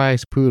the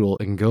prize poodle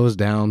and goes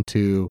down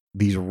to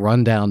these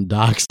rundown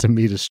docks to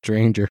meet a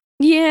stranger.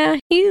 Yeah,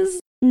 he's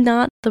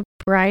not the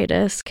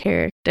brightest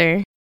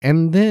character.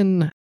 And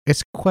then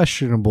it's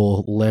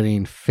questionable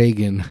letting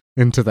Fagin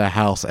into the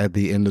house at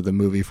the end of the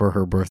movie for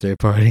her birthday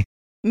party.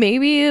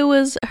 Maybe it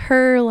was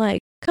her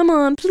like, come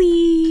on,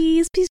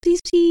 please, please,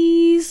 please,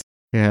 please.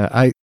 Yeah,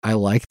 I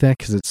like that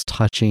because it's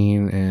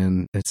touching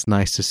and it's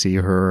nice to see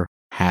her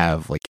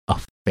have like a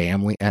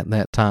family at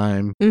that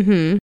time.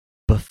 Mm-hmm.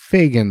 But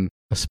Fagin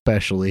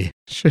especially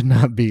should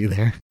not be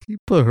there. He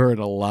put her in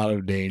a lot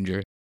of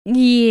danger.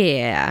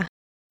 Yeah.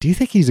 Do you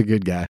think he's a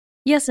good guy?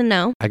 Yes and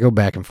no. I go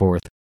back and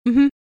forth.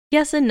 Mm-hmm.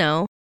 Yes and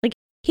no. Like,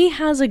 he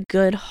has a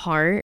good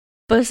heart,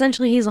 but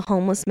essentially he's a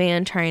homeless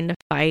man trying to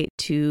fight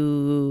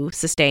to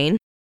sustain.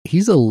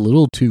 He's a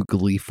little too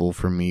gleeful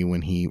for me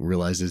when he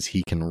realizes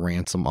he can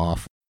ransom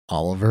off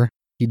Oliver.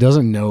 He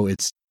doesn't know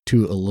it's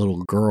to a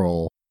little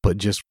girl, but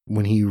just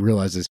when he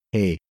realizes,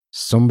 hey,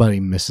 somebody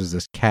misses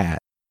this cat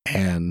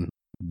and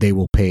they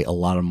will pay a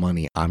lot of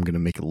money, I'm going to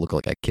make it look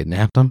like I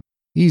kidnapped them.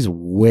 He's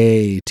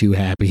way too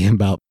happy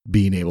about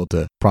being able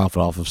to profit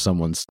off of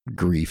someone's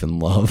grief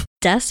and love.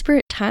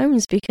 Desperate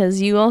times,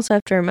 because you also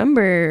have to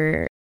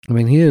remember... I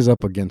mean, he is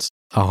up against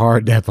a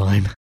hard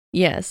deadline.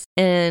 Yes,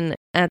 and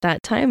at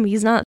that time,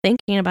 he's not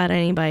thinking about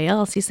anybody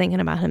else. He's thinking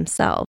about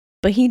himself.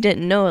 But he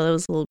didn't know it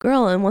was a little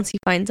girl, and once he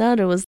finds out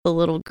it was the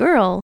little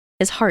girl,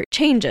 his heart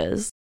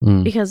changes.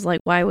 Because,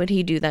 like, why would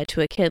he do that to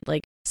a kid?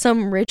 Like,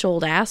 some rich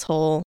old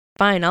asshole,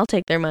 fine, I'll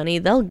take their money.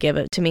 They'll give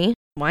it to me.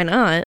 Why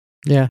not?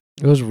 Yeah,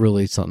 it was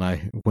really something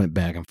I went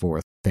back and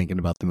forth thinking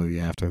about the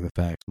movie after the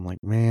fact. I'm like,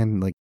 man,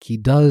 like, he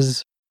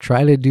does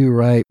try to do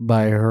right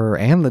by her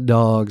and the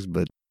dogs,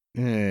 but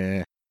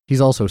he's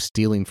also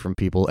stealing from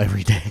people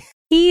every day.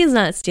 He's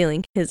not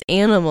stealing. His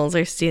animals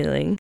are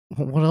stealing.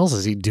 What else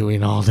is he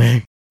doing all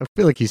day? I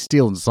feel like he's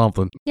stealing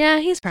something.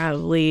 Yeah, he's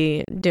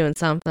probably doing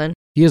something.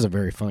 He is a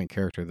very funny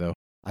character, though.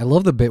 I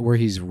love the bit where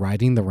he's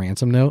writing the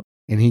ransom note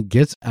and he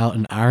gets out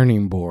an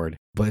ironing board,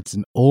 but it's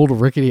an old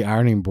rickety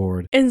ironing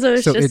board. And so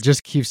it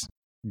just keeps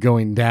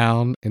going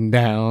down and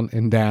down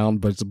and down,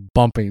 but it's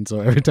bumping. So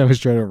every time he's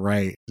trying to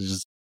write, it's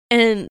just...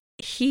 And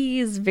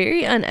he's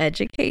very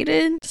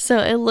uneducated, so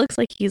it looks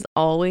like he's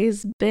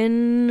always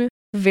been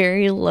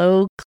very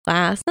low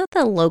class. Not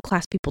that low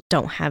class people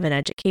don't have an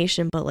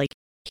education, but like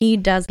he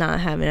does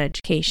not have an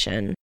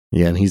education.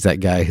 Yeah, and he's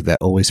that guy that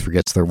always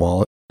forgets their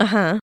wallet.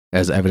 Uh-huh.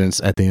 As evidence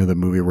at the end of the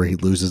movie where he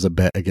loses a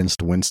bet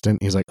against Winston.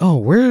 He's like, oh,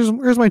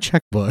 where's my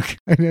checkbook?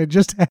 I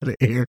just had it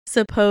here.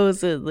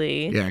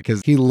 Supposedly. Yeah,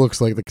 because he looks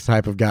like the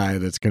type of guy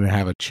that's going to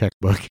have a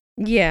checkbook.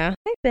 Yeah.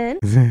 Hi, Ben.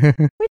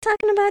 We're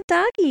talking about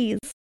doggies.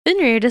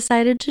 Fenrir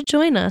decided to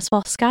join us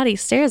while Scotty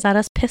stares at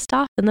us pissed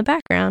off in the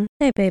background.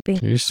 Hey, baby.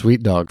 You're a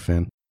sweet dog,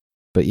 Finn.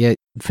 But yet,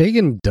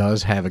 Fagin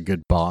does have a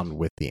good bond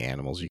with the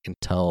animals. You can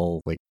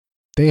tell, like,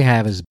 they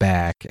have his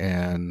back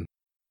and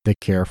they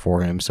care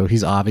for him. So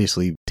he's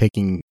obviously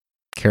taking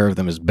care of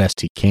them as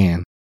best he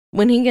can.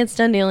 When he gets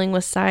done dealing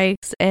with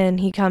Sykes and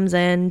he comes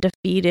in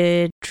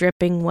defeated,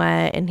 dripping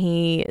wet, and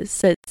he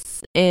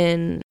sits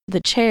in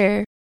the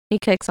chair, he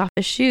kicks off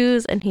his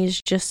shoes and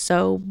he's just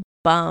so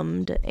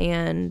bummed.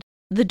 And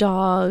the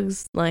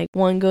dogs, like,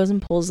 one goes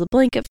and pulls the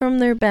blanket from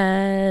their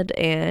bed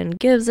and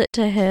gives it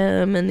to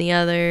him, and the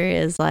other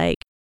is like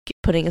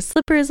putting his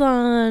slippers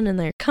on and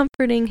they're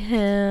comforting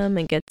him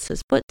and gets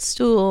his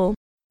footstool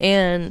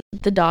and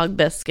the dog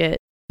biscuit,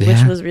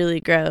 which was really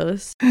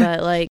gross.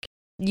 But like,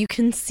 you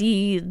can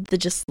see the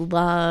just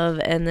love,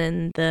 and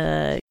then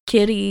the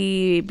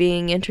kitty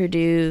being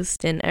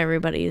introduced, and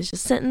everybody is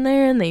just sitting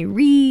there and they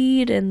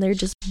read and they're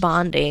just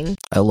bonding.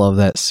 I love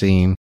that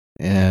scene.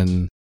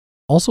 And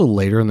also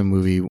later in the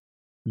movie,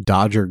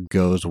 Dodger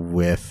goes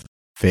with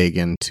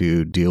Fagin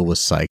to deal with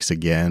Sykes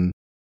again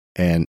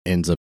and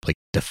ends up like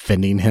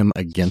defending him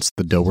against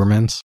the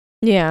Dobermans.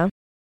 Yeah.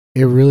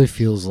 It really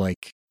feels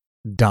like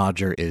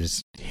Dodger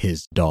is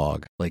his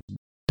dog. Like,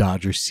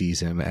 Dodger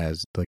sees him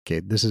as like, okay,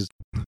 this is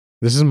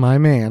my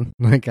man.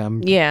 Like,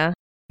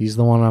 he's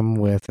the one I'm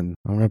with, and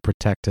I'm gonna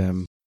protect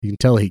him. You can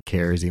tell he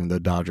cares, even though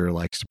Dodger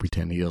likes to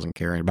pretend he doesn't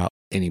care about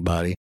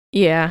anybody.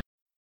 Yeah.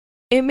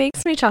 It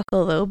makes me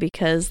chuckle though,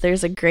 because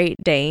there's a Great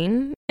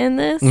Dane in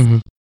this,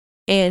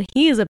 and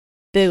he is a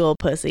big old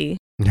pussy.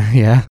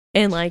 Yeah.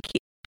 And like,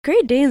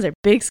 Great Danes are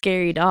big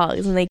scary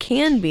dogs, and they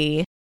can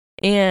be,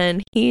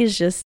 and he's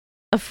just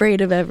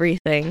afraid of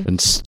everything.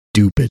 And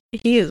stupid.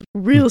 He is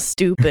real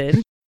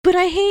stupid. But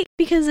I hate,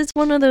 because it's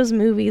one of those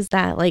movies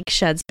that like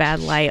sheds bad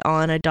light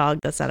on a dog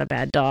that's not a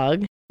bad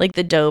dog. like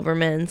the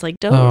Dobermans. Like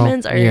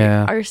Dobermans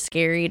are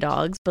scary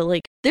dogs, but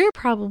like they're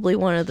probably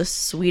one of the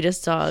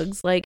sweetest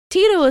dogs. Like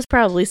Tito is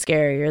probably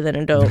scarier than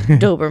a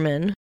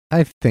Doberman.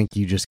 I think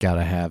you just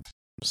gotta have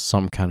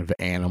some kind of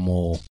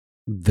animal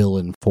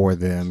villain for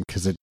them,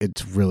 because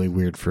it's really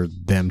weird for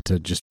them to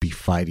just be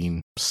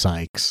fighting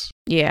Sykes.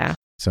 Yeah.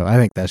 So I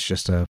think that's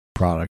just a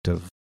product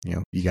of,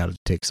 you got to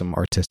take some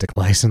artistic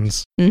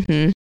license.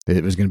 Mm-hmm.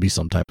 It was going to be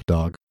some type of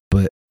dog.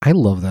 But I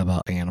love that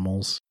about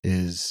animals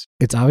is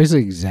it's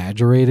obviously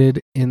exaggerated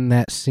in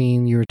that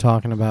scene you were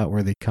talking about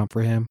where they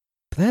comfort him.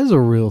 But that is a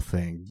real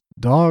thing.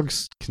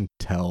 Dogs can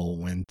tell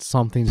when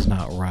something's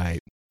not right.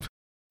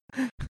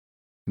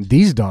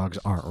 These dogs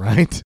aren't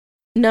right.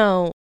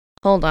 No,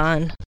 hold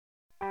on.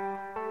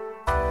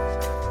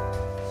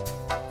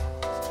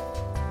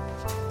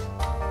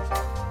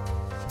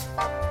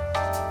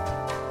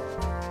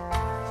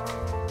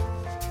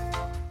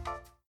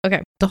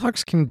 Okay.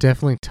 Dogs can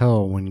definitely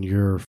tell when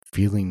you're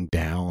feeling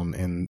down,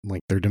 and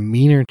like their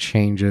demeanor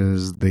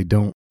changes. They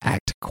don't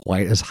act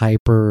quite as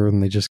hyper,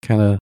 and they just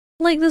kind of...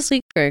 Like this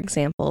week, for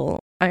example,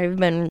 I've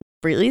been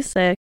really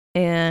sick,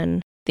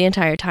 and the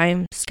entire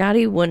time,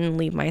 Scotty wouldn't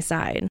leave my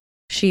side.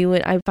 She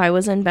would, if I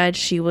was in bed,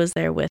 she was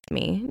there with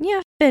me.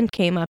 Yeah, Finn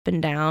came up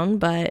and down,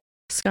 but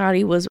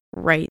Scotty was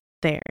right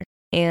there.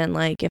 And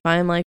like, if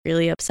I'm like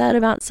really upset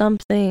about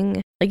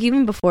something, like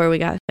even before we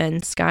got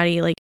Finn,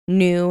 Scotty like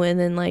knew. And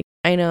then like,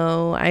 I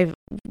know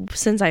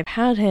since I've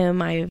had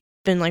him, I've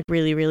been like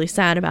really, really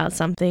sad about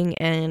something.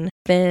 And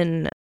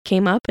Finn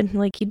came up and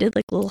like, he did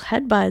like little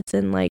headbutts,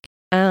 and like,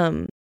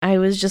 I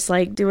was just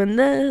like doing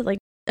the like,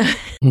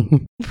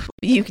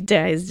 you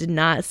guys did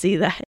not see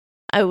that.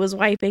 I was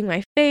wiping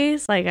my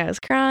face, like I was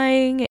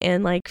crying,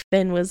 and like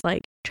Finn was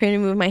like trying to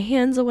move my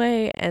hands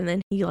away, and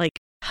then he like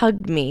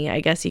hugged me, I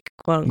guess you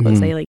could quote unquote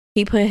say. Like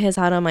he put his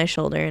head on my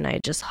shoulder, and I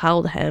just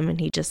held him, and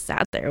he just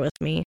sat there with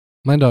me.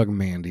 My dog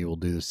Mandy will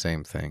do the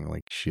same thing.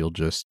 Like she'll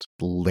just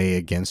lay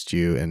against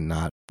you and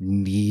not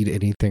need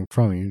anything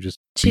from you. Just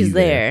she's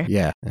there.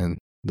 Yeah, and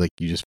like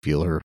you just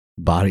feel her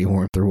body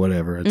warmth or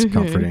whatever. It's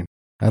comforting.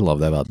 I love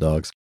that about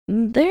dogs.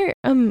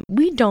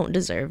 We don't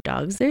deserve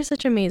dogs. They're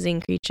such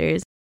amazing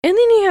creatures. And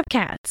then you have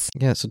cats.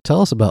 Yeah, so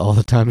tell us about all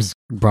the times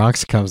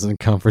Bronx comes and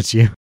comforts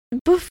you.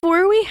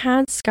 Before we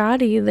had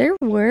Scotty, there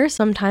were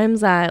some times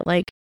that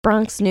like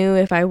Bronx knew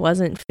if I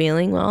wasn't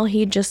feeling well,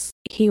 he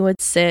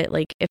would sit,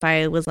 like if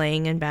I was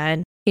laying in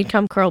bed, he'd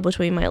come curl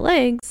between my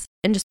legs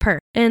and just purr.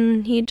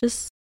 And he'd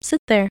just sit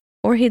there.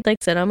 Or he'd like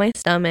sit on my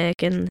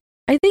stomach. And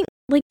I think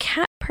like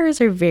cat purrs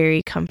are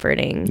very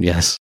comforting.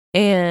 Yes.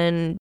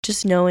 And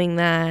just knowing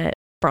that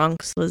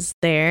Bronx was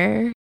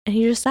there and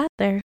he just sat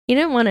there. He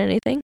didn't want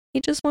anything. He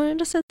just wanted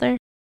to sit there.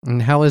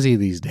 And how is he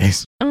these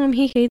days?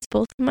 He hates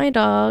both of my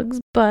dogs,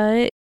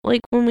 but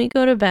like when we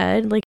go to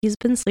bed, like he's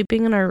been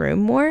sleeping in our room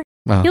more.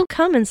 Oh. He'll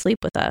come and sleep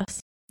with us.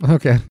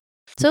 Okay.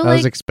 So I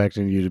was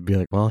expecting you to be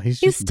like, well,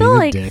 he's just still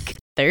being a like dick.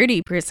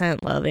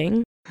 30%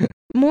 loving.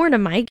 More to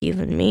Mikey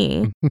than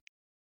me.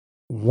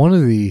 One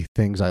of the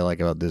things I like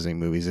about Disney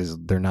movies is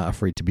they're not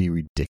afraid to be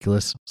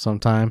ridiculous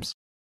sometimes.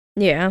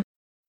 Yeah.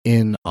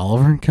 In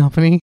Oliver and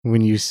Company,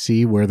 when you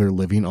see where they're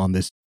living on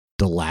this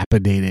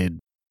dilapidated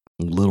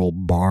little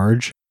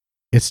barge,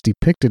 it's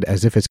depicted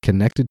as if it's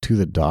connected to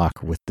the dock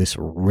with this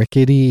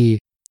rickety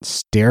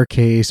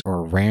staircase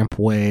or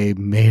rampway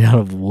made out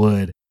of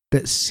wood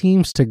that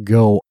seems to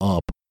go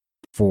up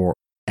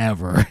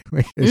forever.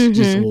 It's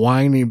just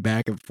winding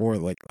back and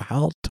forth. Like,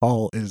 how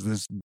tall is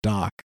this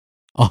dock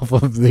off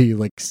of the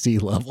like sea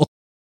level?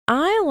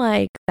 I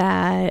like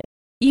that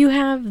you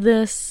have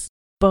this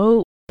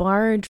boat,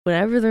 barge,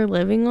 whatever they're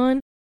living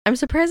on. I'm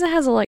surprised it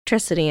has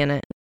electricity in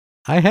it.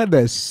 I had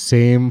that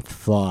same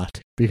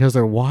thought because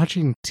they're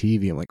watching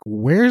TV. I'm like,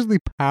 where's the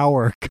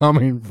power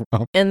coming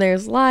from? And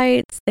there's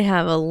lights. They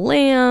have a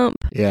lamp.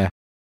 Yeah.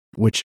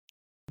 Which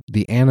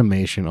the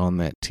animation on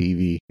that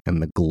TV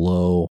and the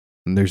glow,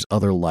 and there's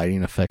other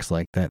lighting effects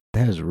like that.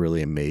 That is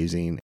really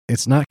amazing.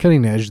 It's not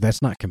cutting edge.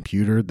 That's not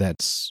computer.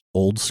 That's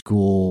old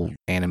school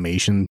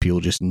animation. People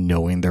just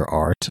knowing their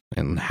art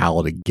and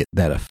how to get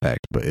that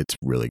effect. But it's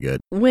really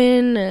good.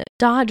 When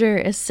Dodger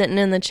is sitting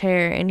in the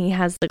chair and he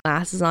has the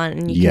glasses on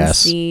and you can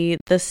see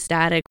the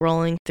static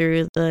rolling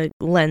through the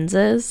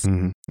lenses.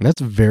 Mm-hmm.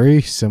 That's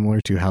very similar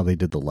to how they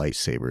did the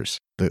lightsabers.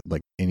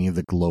 Like any of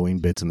the glowing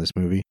bits in this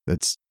movie.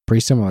 That's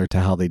pretty similar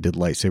to how they did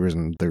lightsabers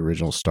in the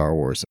original Star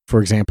Wars.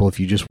 For example, if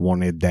you just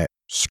wanted that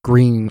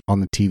screen on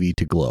the TV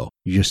to glow,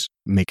 you just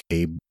make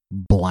a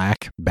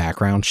black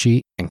background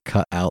sheet and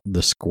cut out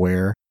the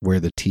square where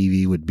the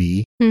TV would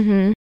be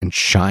and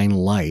shine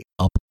light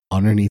up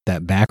underneath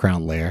that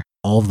background layer.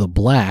 All of the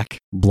black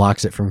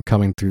blocks it from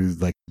coming through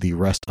like the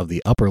rest of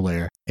the upper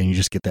layer, and you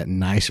just get that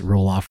nice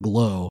roll off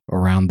glow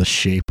around the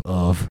shape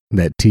of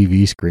that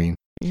TV screen.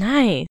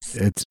 Nice.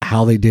 It's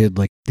how they did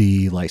like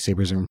the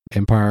lightsabers in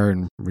Empire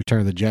and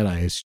Return of the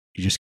Jedi. Is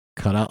you just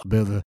cut out a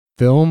bit of the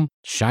film,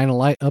 shine a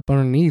light up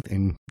underneath,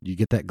 and you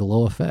get that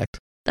glow effect.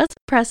 That's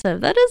impressive.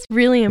 That is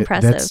really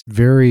impressive. That's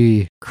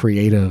very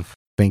creative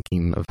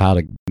thinking of how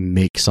to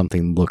make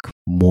something look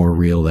more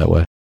real that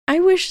way. I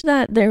wish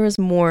that there was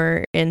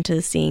more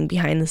into seeing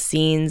behind the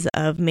scenes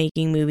of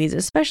making movies,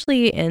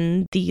 especially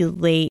in the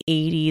late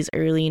 80s,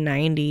 early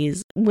 90s,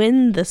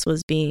 when this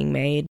was being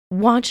made.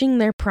 Watching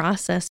their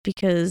process,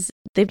 because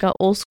they've got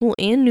old school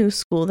and new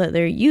school that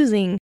they're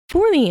using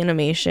for the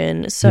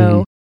animation.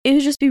 So it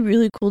would just be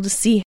really cool to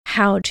see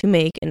how to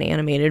make an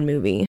animated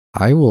movie.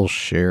 I will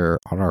share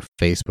on our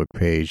Facebook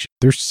page.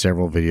 There's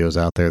several videos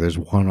out there. There's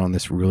one on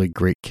this really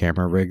great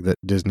camera rig that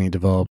Disney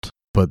developed.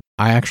 But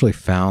I actually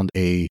found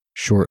a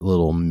short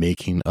little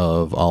making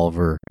of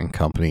Oliver and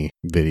Company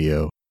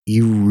video.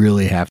 You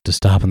really have to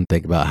stop and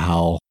think about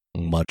how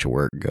much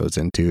work goes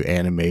into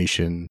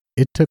animation.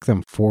 It took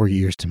them 4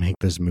 years to make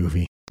this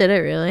movie. Did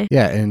it really?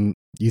 Yeah, and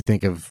you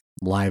think of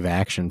live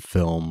action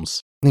films.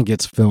 It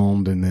gets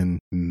filmed and then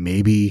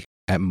maybe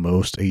at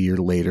most a year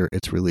later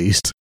it's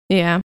released.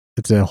 Yeah.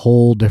 It's a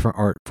whole different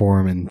art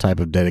form and type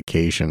of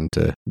dedication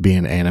to be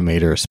an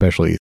animator,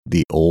 especially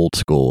the old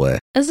school way.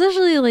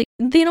 Especially, like,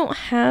 they don't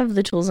have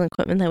the tools and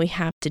equipment that we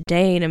have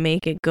today to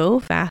make it go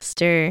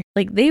faster.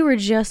 Like, they were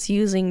just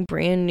using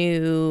brand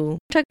new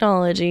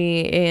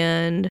technology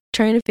and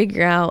trying to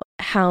figure out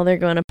how they're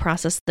going to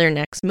process their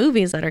next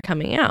movies that are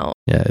coming out.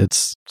 Yeah,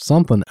 it's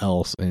something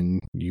else, and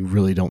you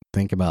really don't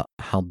think about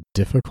how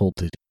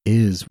difficult it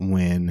is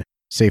when,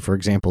 say, for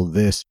example,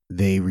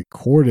 they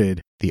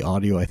recorded the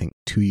audio, I think,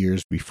 2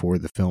 years before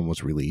the film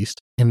was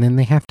released, and then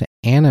they have to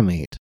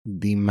animate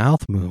the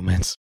mouth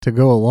movements to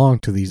go along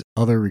to these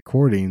other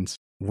recordings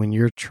when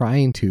you're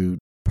trying to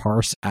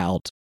parse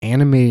out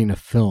animating a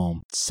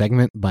film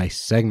segment by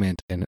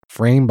segment and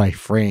frame by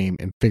frame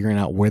and figuring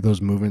out where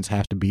those movements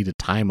have to be to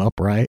time up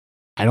right.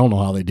 I don't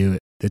know how they do it.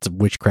 It's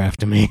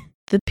witchcraft to me.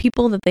 The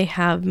people that they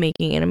have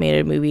making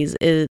animated movies,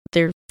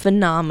 they're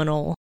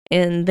phenomenal.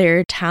 And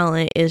their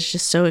talent is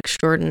just so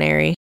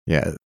extraordinary.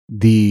 Yeah,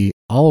 the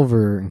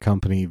Oliver and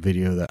Company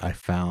video that I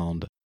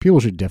found, people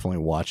should definitely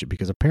watch it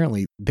because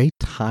apparently they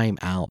time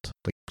out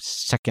like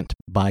second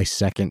by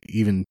second,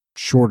 even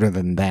shorter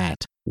than that,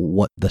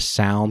 what the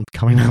sound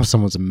coming out of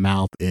someone's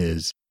mouth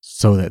is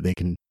so that they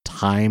can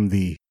time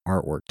the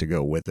artwork to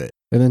go with it.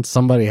 And then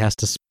somebody has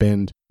to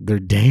spend their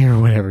day or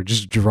whatever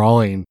just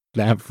drawing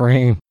that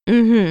frame.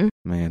 Mm-hmm.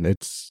 Man,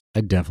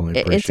 I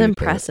definitely appreciate it. It's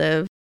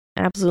impressive.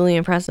 Absolutely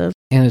impressive.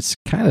 And it's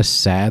kind of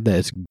sad that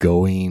it's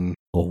going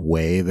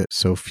away, that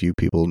so few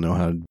people know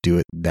how to do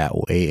it that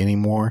way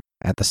anymore.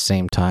 At the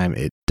same time,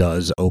 it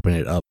does open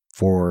it up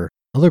for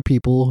other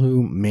people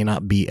who may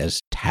not be as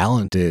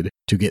talented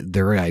to get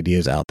their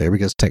ideas out there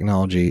because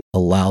technology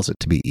allows it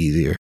to be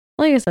easier.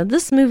 Like I said,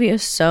 this movie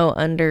is so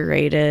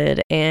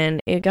underrated and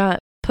it got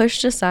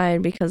pushed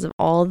aside because of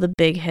all the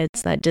big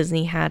hits that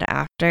Disney had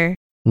after.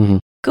 Mm-hmm.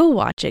 Go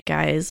watch it,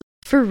 guys.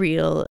 For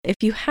real. If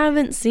you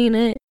haven't seen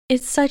it,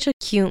 it's such a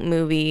cute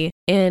movie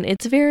and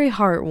it's very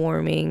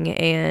heartwarming.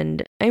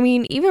 And I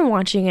mean, even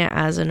watching it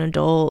as an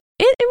adult,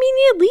 it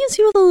leaves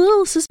you with a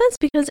little suspense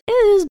because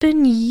it has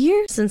been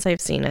years since I've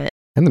seen it.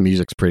 And the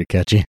music's pretty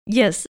catchy.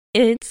 Yes,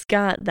 it's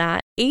got that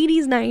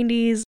 80s,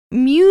 90s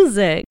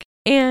music.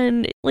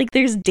 And like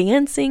there's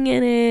dancing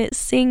in it,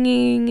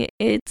 singing.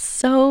 It's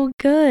so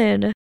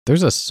good.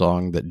 There's a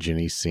song that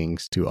Ginny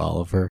sings to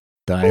Oliver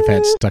that I've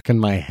had stuck in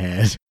my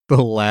head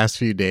the last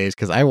few days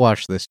because I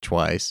watched this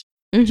twice.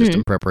 Just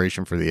in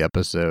preparation for the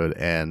episode,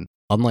 and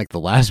unlike the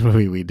last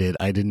movie we did,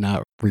 I did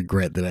not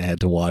regret that I had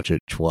to watch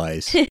it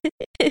twice.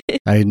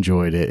 I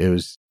enjoyed it.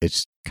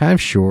 It's kind of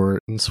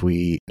short and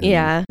sweet. And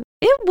yeah,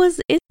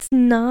 it's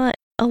not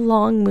a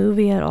long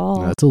movie at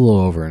all. No, it's a little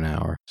over an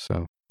hour.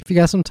 So if you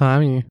got some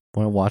time and you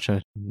want to watch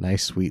a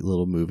nice, sweet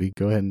little movie,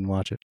 go ahead and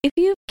watch it. If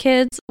you have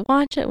kids,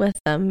 watch it with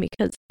them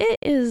because it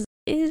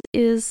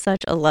is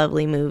such a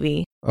lovely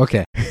movie.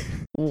 Okay.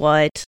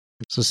 What?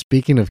 So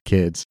speaking of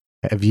kids,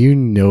 have you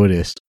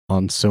noticed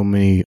on so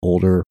many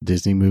older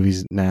Disney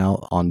movies now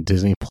on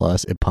Disney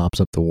Plus, it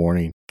pops up the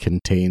warning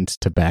contains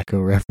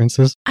tobacco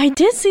references? I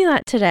did see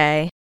that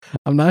today.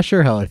 I'm not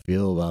sure how I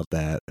feel about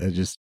that. It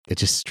just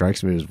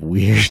strikes me as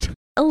weird.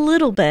 A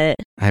little bit.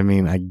 I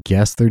mean, I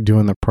guess they're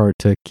doing their part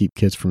to keep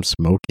kids from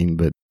smoking,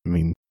 but I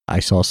mean, I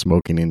saw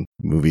smoking in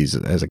movies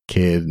as a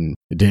kid and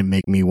it didn't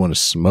make me want to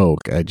smoke.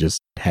 I just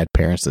had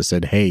parents that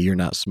said, hey, you're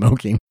not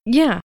smoking.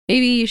 Yeah,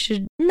 maybe you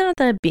should, not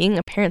that being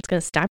a parent's going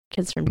to stop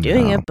kids from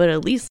doing it, but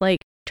at least like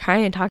try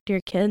and talk to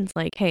your kids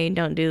like, hey,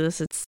 don't do this.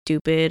 It's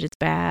stupid. It's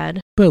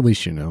bad. But at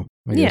least you know.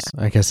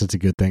 I guess it's a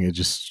good thing. It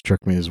just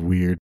struck me as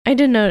weird. I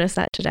did notice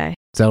that today.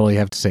 Is that all you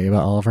have to say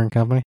about Oliver and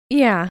Company?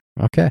 Yeah.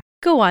 Okay.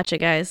 Go watch it,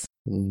 guys.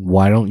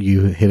 Why don't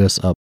you hit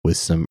us up with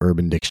some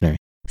Urban Dictionary?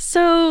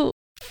 So,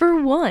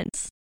 for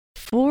once,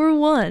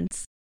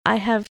 I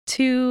have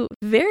two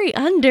very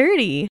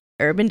undirty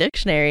Urban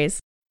Dictionaries.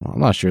 Well,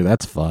 I'm not sure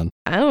that's fun.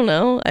 I don't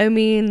know. I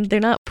mean,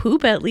 they're not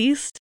poop at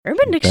least.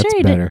 Urban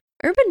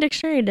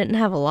Dictionary didn't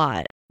have a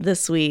lot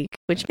this week,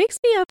 which makes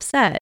me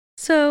upset.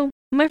 So,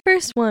 my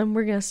first one,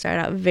 we're going to start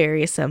out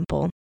very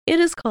simple.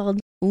 It is called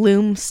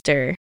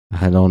Loomster.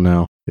 I don't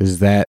know. Is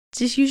that...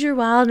 Just use your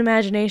wild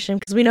imagination,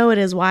 because we know it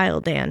is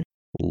wild, Dan.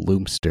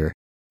 Loomster.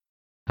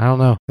 I don't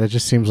know. That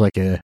just seems like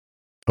a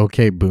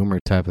okay boomer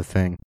type of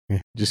thing.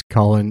 Just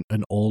calling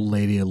an old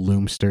lady a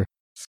loomster.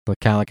 It's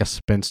kind of like a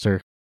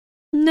spinster.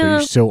 No.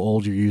 You're so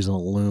old you're using a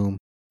loom.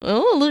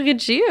 Oh, look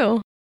at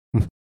you.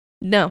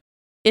 No.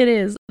 It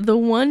is the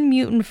one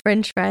mutant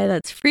french fry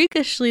that's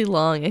freakishly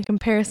long in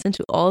comparison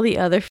to all the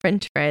other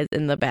french fries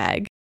in the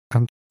bag.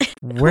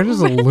 Where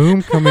does a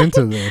loom come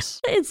into this?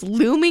 It's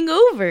looming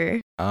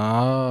over.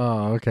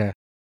 Oh, okay.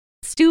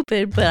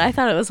 Stupid, but I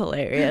thought it was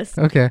hilarious.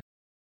 Okay.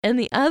 And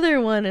the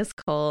other one is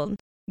called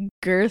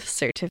girth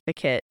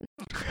certificate.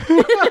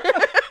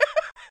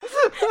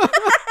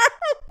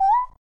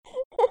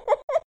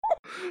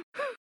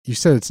 You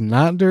said it's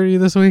not dirty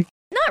this week?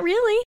 Not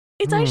really.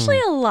 It's actually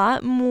a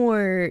lot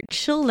more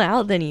chilled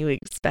out than you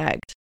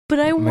expect. But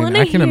I want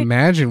to I can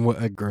imagine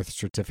what a girth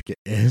certificate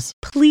is.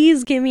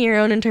 Please give me your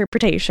own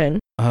interpretation.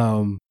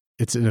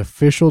 It's an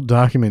official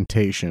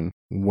documentation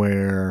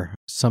where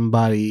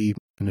somebody,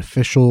 an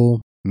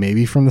official,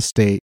 maybe from the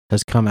state,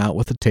 has come out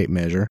with a tape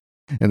measure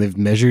and they've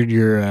measured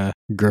your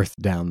girth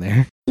down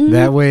there. Mm-hmm.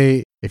 That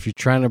way, if you're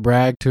trying to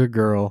brag to a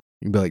girl,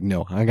 you can be like,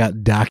 no, I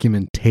got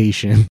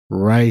documentation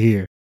right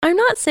here. I'm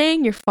not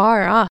saying you're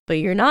far off, but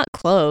you're not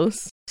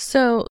close.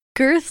 So,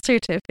 girth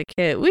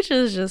certificate, which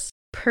is just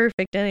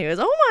perfect anyways.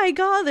 Oh my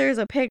god, there's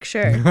a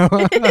picture.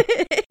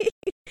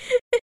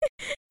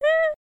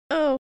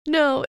 Oh,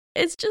 no,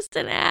 it's just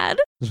an ad.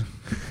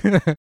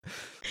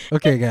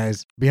 Okay,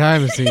 guys,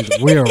 behind the scenes,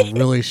 we are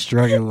really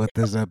struggling with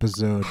this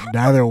episode.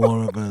 Neither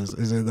one of us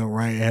is in the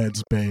right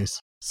headspace.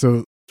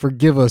 So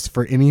forgive us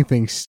for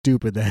anything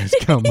stupid that has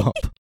come up.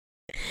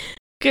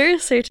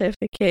 Girth certificate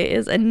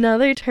is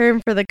another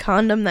term for the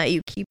condom that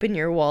you keep in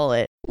your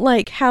wallet.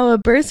 Like how a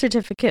birth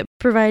certificate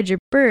provides your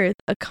birth,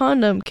 a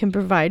condom can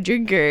provide your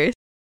girth.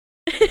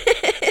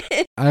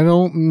 I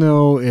don't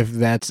know if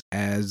that's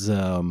as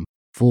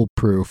full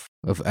proof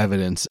of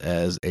evidence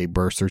as a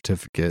birth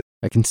certificate.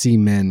 I can see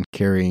men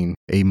carrying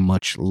a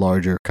much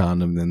larger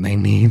condom than they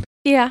need.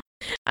 Yeah,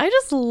 I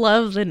just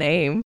love the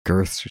name.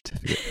 Girth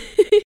certificate.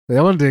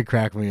 That one did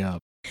crack me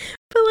up.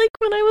 But like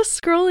when I was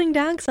scrolling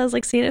down, because I was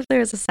like seeing if there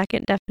was a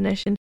second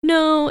definition.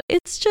 No,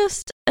 it's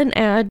just an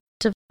ad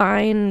to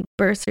find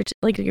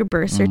your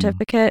birth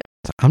certificate.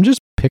 I'm just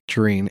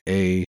picturing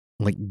a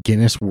like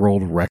Guinness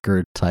World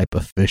Record type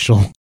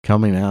official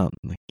coming out.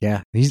 Like,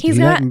 yeah,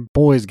 that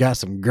boy's got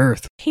some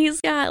girth. He's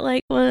got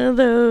like one of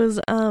those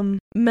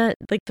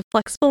like the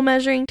flexible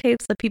measuring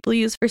tapes that people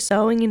use for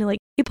sewing, and like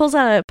he pulls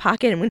out a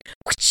pocket and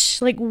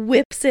whoosh, like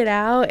whips it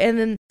out, and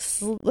then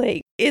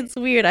like it's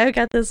weird. I've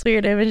got this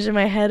weird image in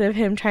my head of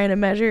him trying to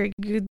measure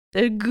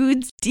a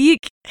good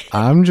dick.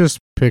 I'm just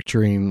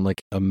picturing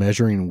like a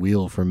measuring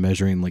wheel for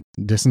measuring like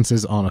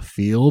distances on a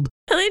field.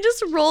 And they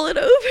just roll it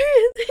over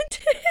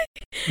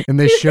and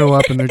they show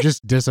up and they're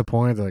just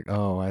disappointed. They're like,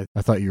 oh, I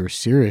thought you were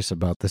serious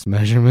about this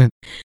measurement.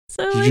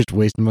 So you're just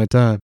wasting my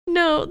time.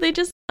 No, they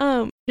just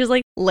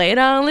like lay it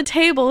out on the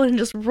table and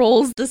just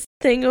rolls this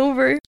thing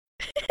over.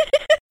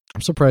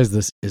 I'm surprised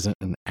this isn't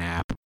an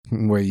app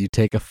where you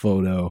take a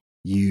photo,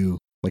 you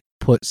like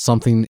put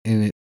something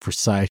in it for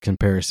size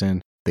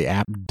comparison. The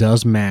app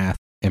does math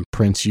and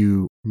prints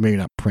you, maybe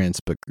not prints,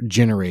 but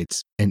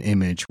generates an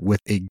image with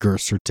a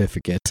girth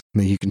certificate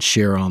that you can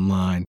share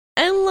online.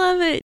 I love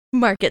it.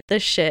 Market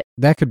this shit.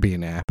 That could be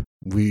an app.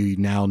 We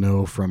now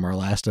know from our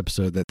last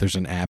episode that there's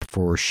an app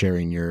for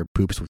sharing your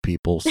poops with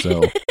people.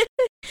 So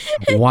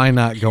why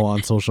not go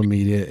on social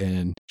media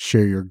and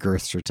share your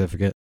girth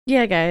certificate?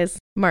 Yeah, guys,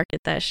 market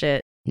that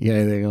shit. You got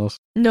anything else?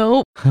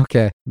 Nope.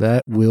 Okay,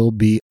 that will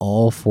be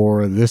all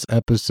for this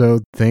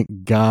episode.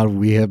 Thank God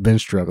we have been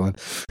struggling.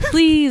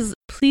 Please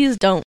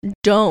do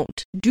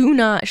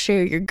not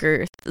share your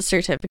girth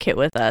certificate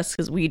with us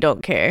because we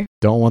don't care.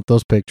 Don't want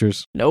those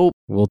pictures. Nope.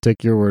 We'll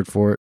take your word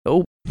for it.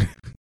 Nope.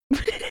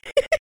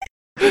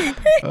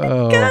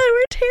 Oh, God,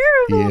 we're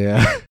terrible.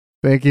 Yeah.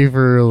 Thank you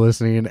for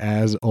listening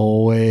as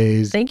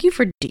always. Thank you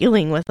for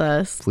dealing with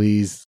us.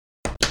 Please,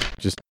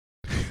 just...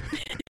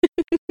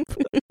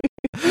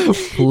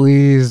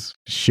 Please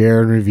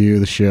share and review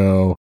the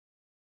show.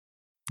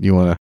 You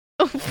want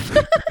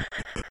to?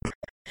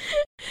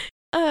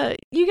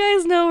 You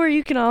guys know where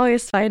you can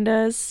always find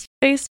us.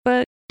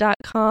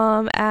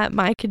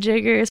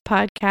 Facebook.com/MicahJiggers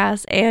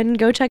Podcast, and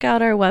go check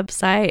out our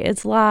website.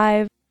 It's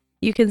live.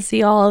 You can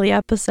see all of the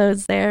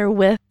episodes there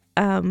with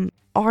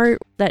art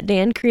that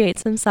Dan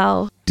creates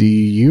himself. Do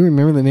you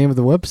remember the name of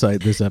the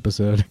website this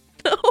episode?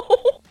 No.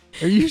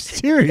 Are you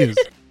serious?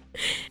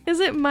 Is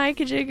it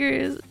Micah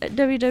Jiggers?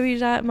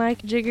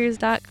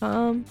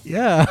 www.micahjiggers.com?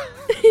 Yeah.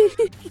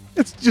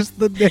 It's just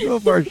the name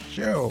of our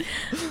show.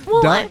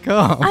 Well,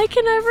 .com. I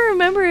can never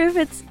remember if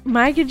it's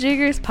Micah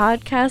Jiggers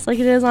Podcast like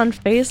it is on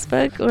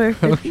Facebook or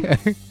if okay.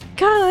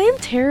 God, I am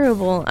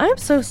terrible. I'm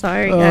so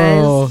sorry,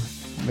 guys. Oh,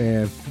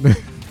 man.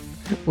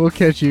 We'll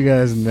catch you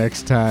guys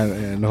next time,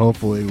 and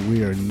hopefully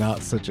we are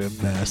not such a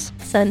mess.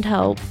 Send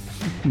help.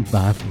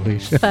 Bye,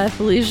 Felicia. Bye,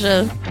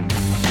 Felicia.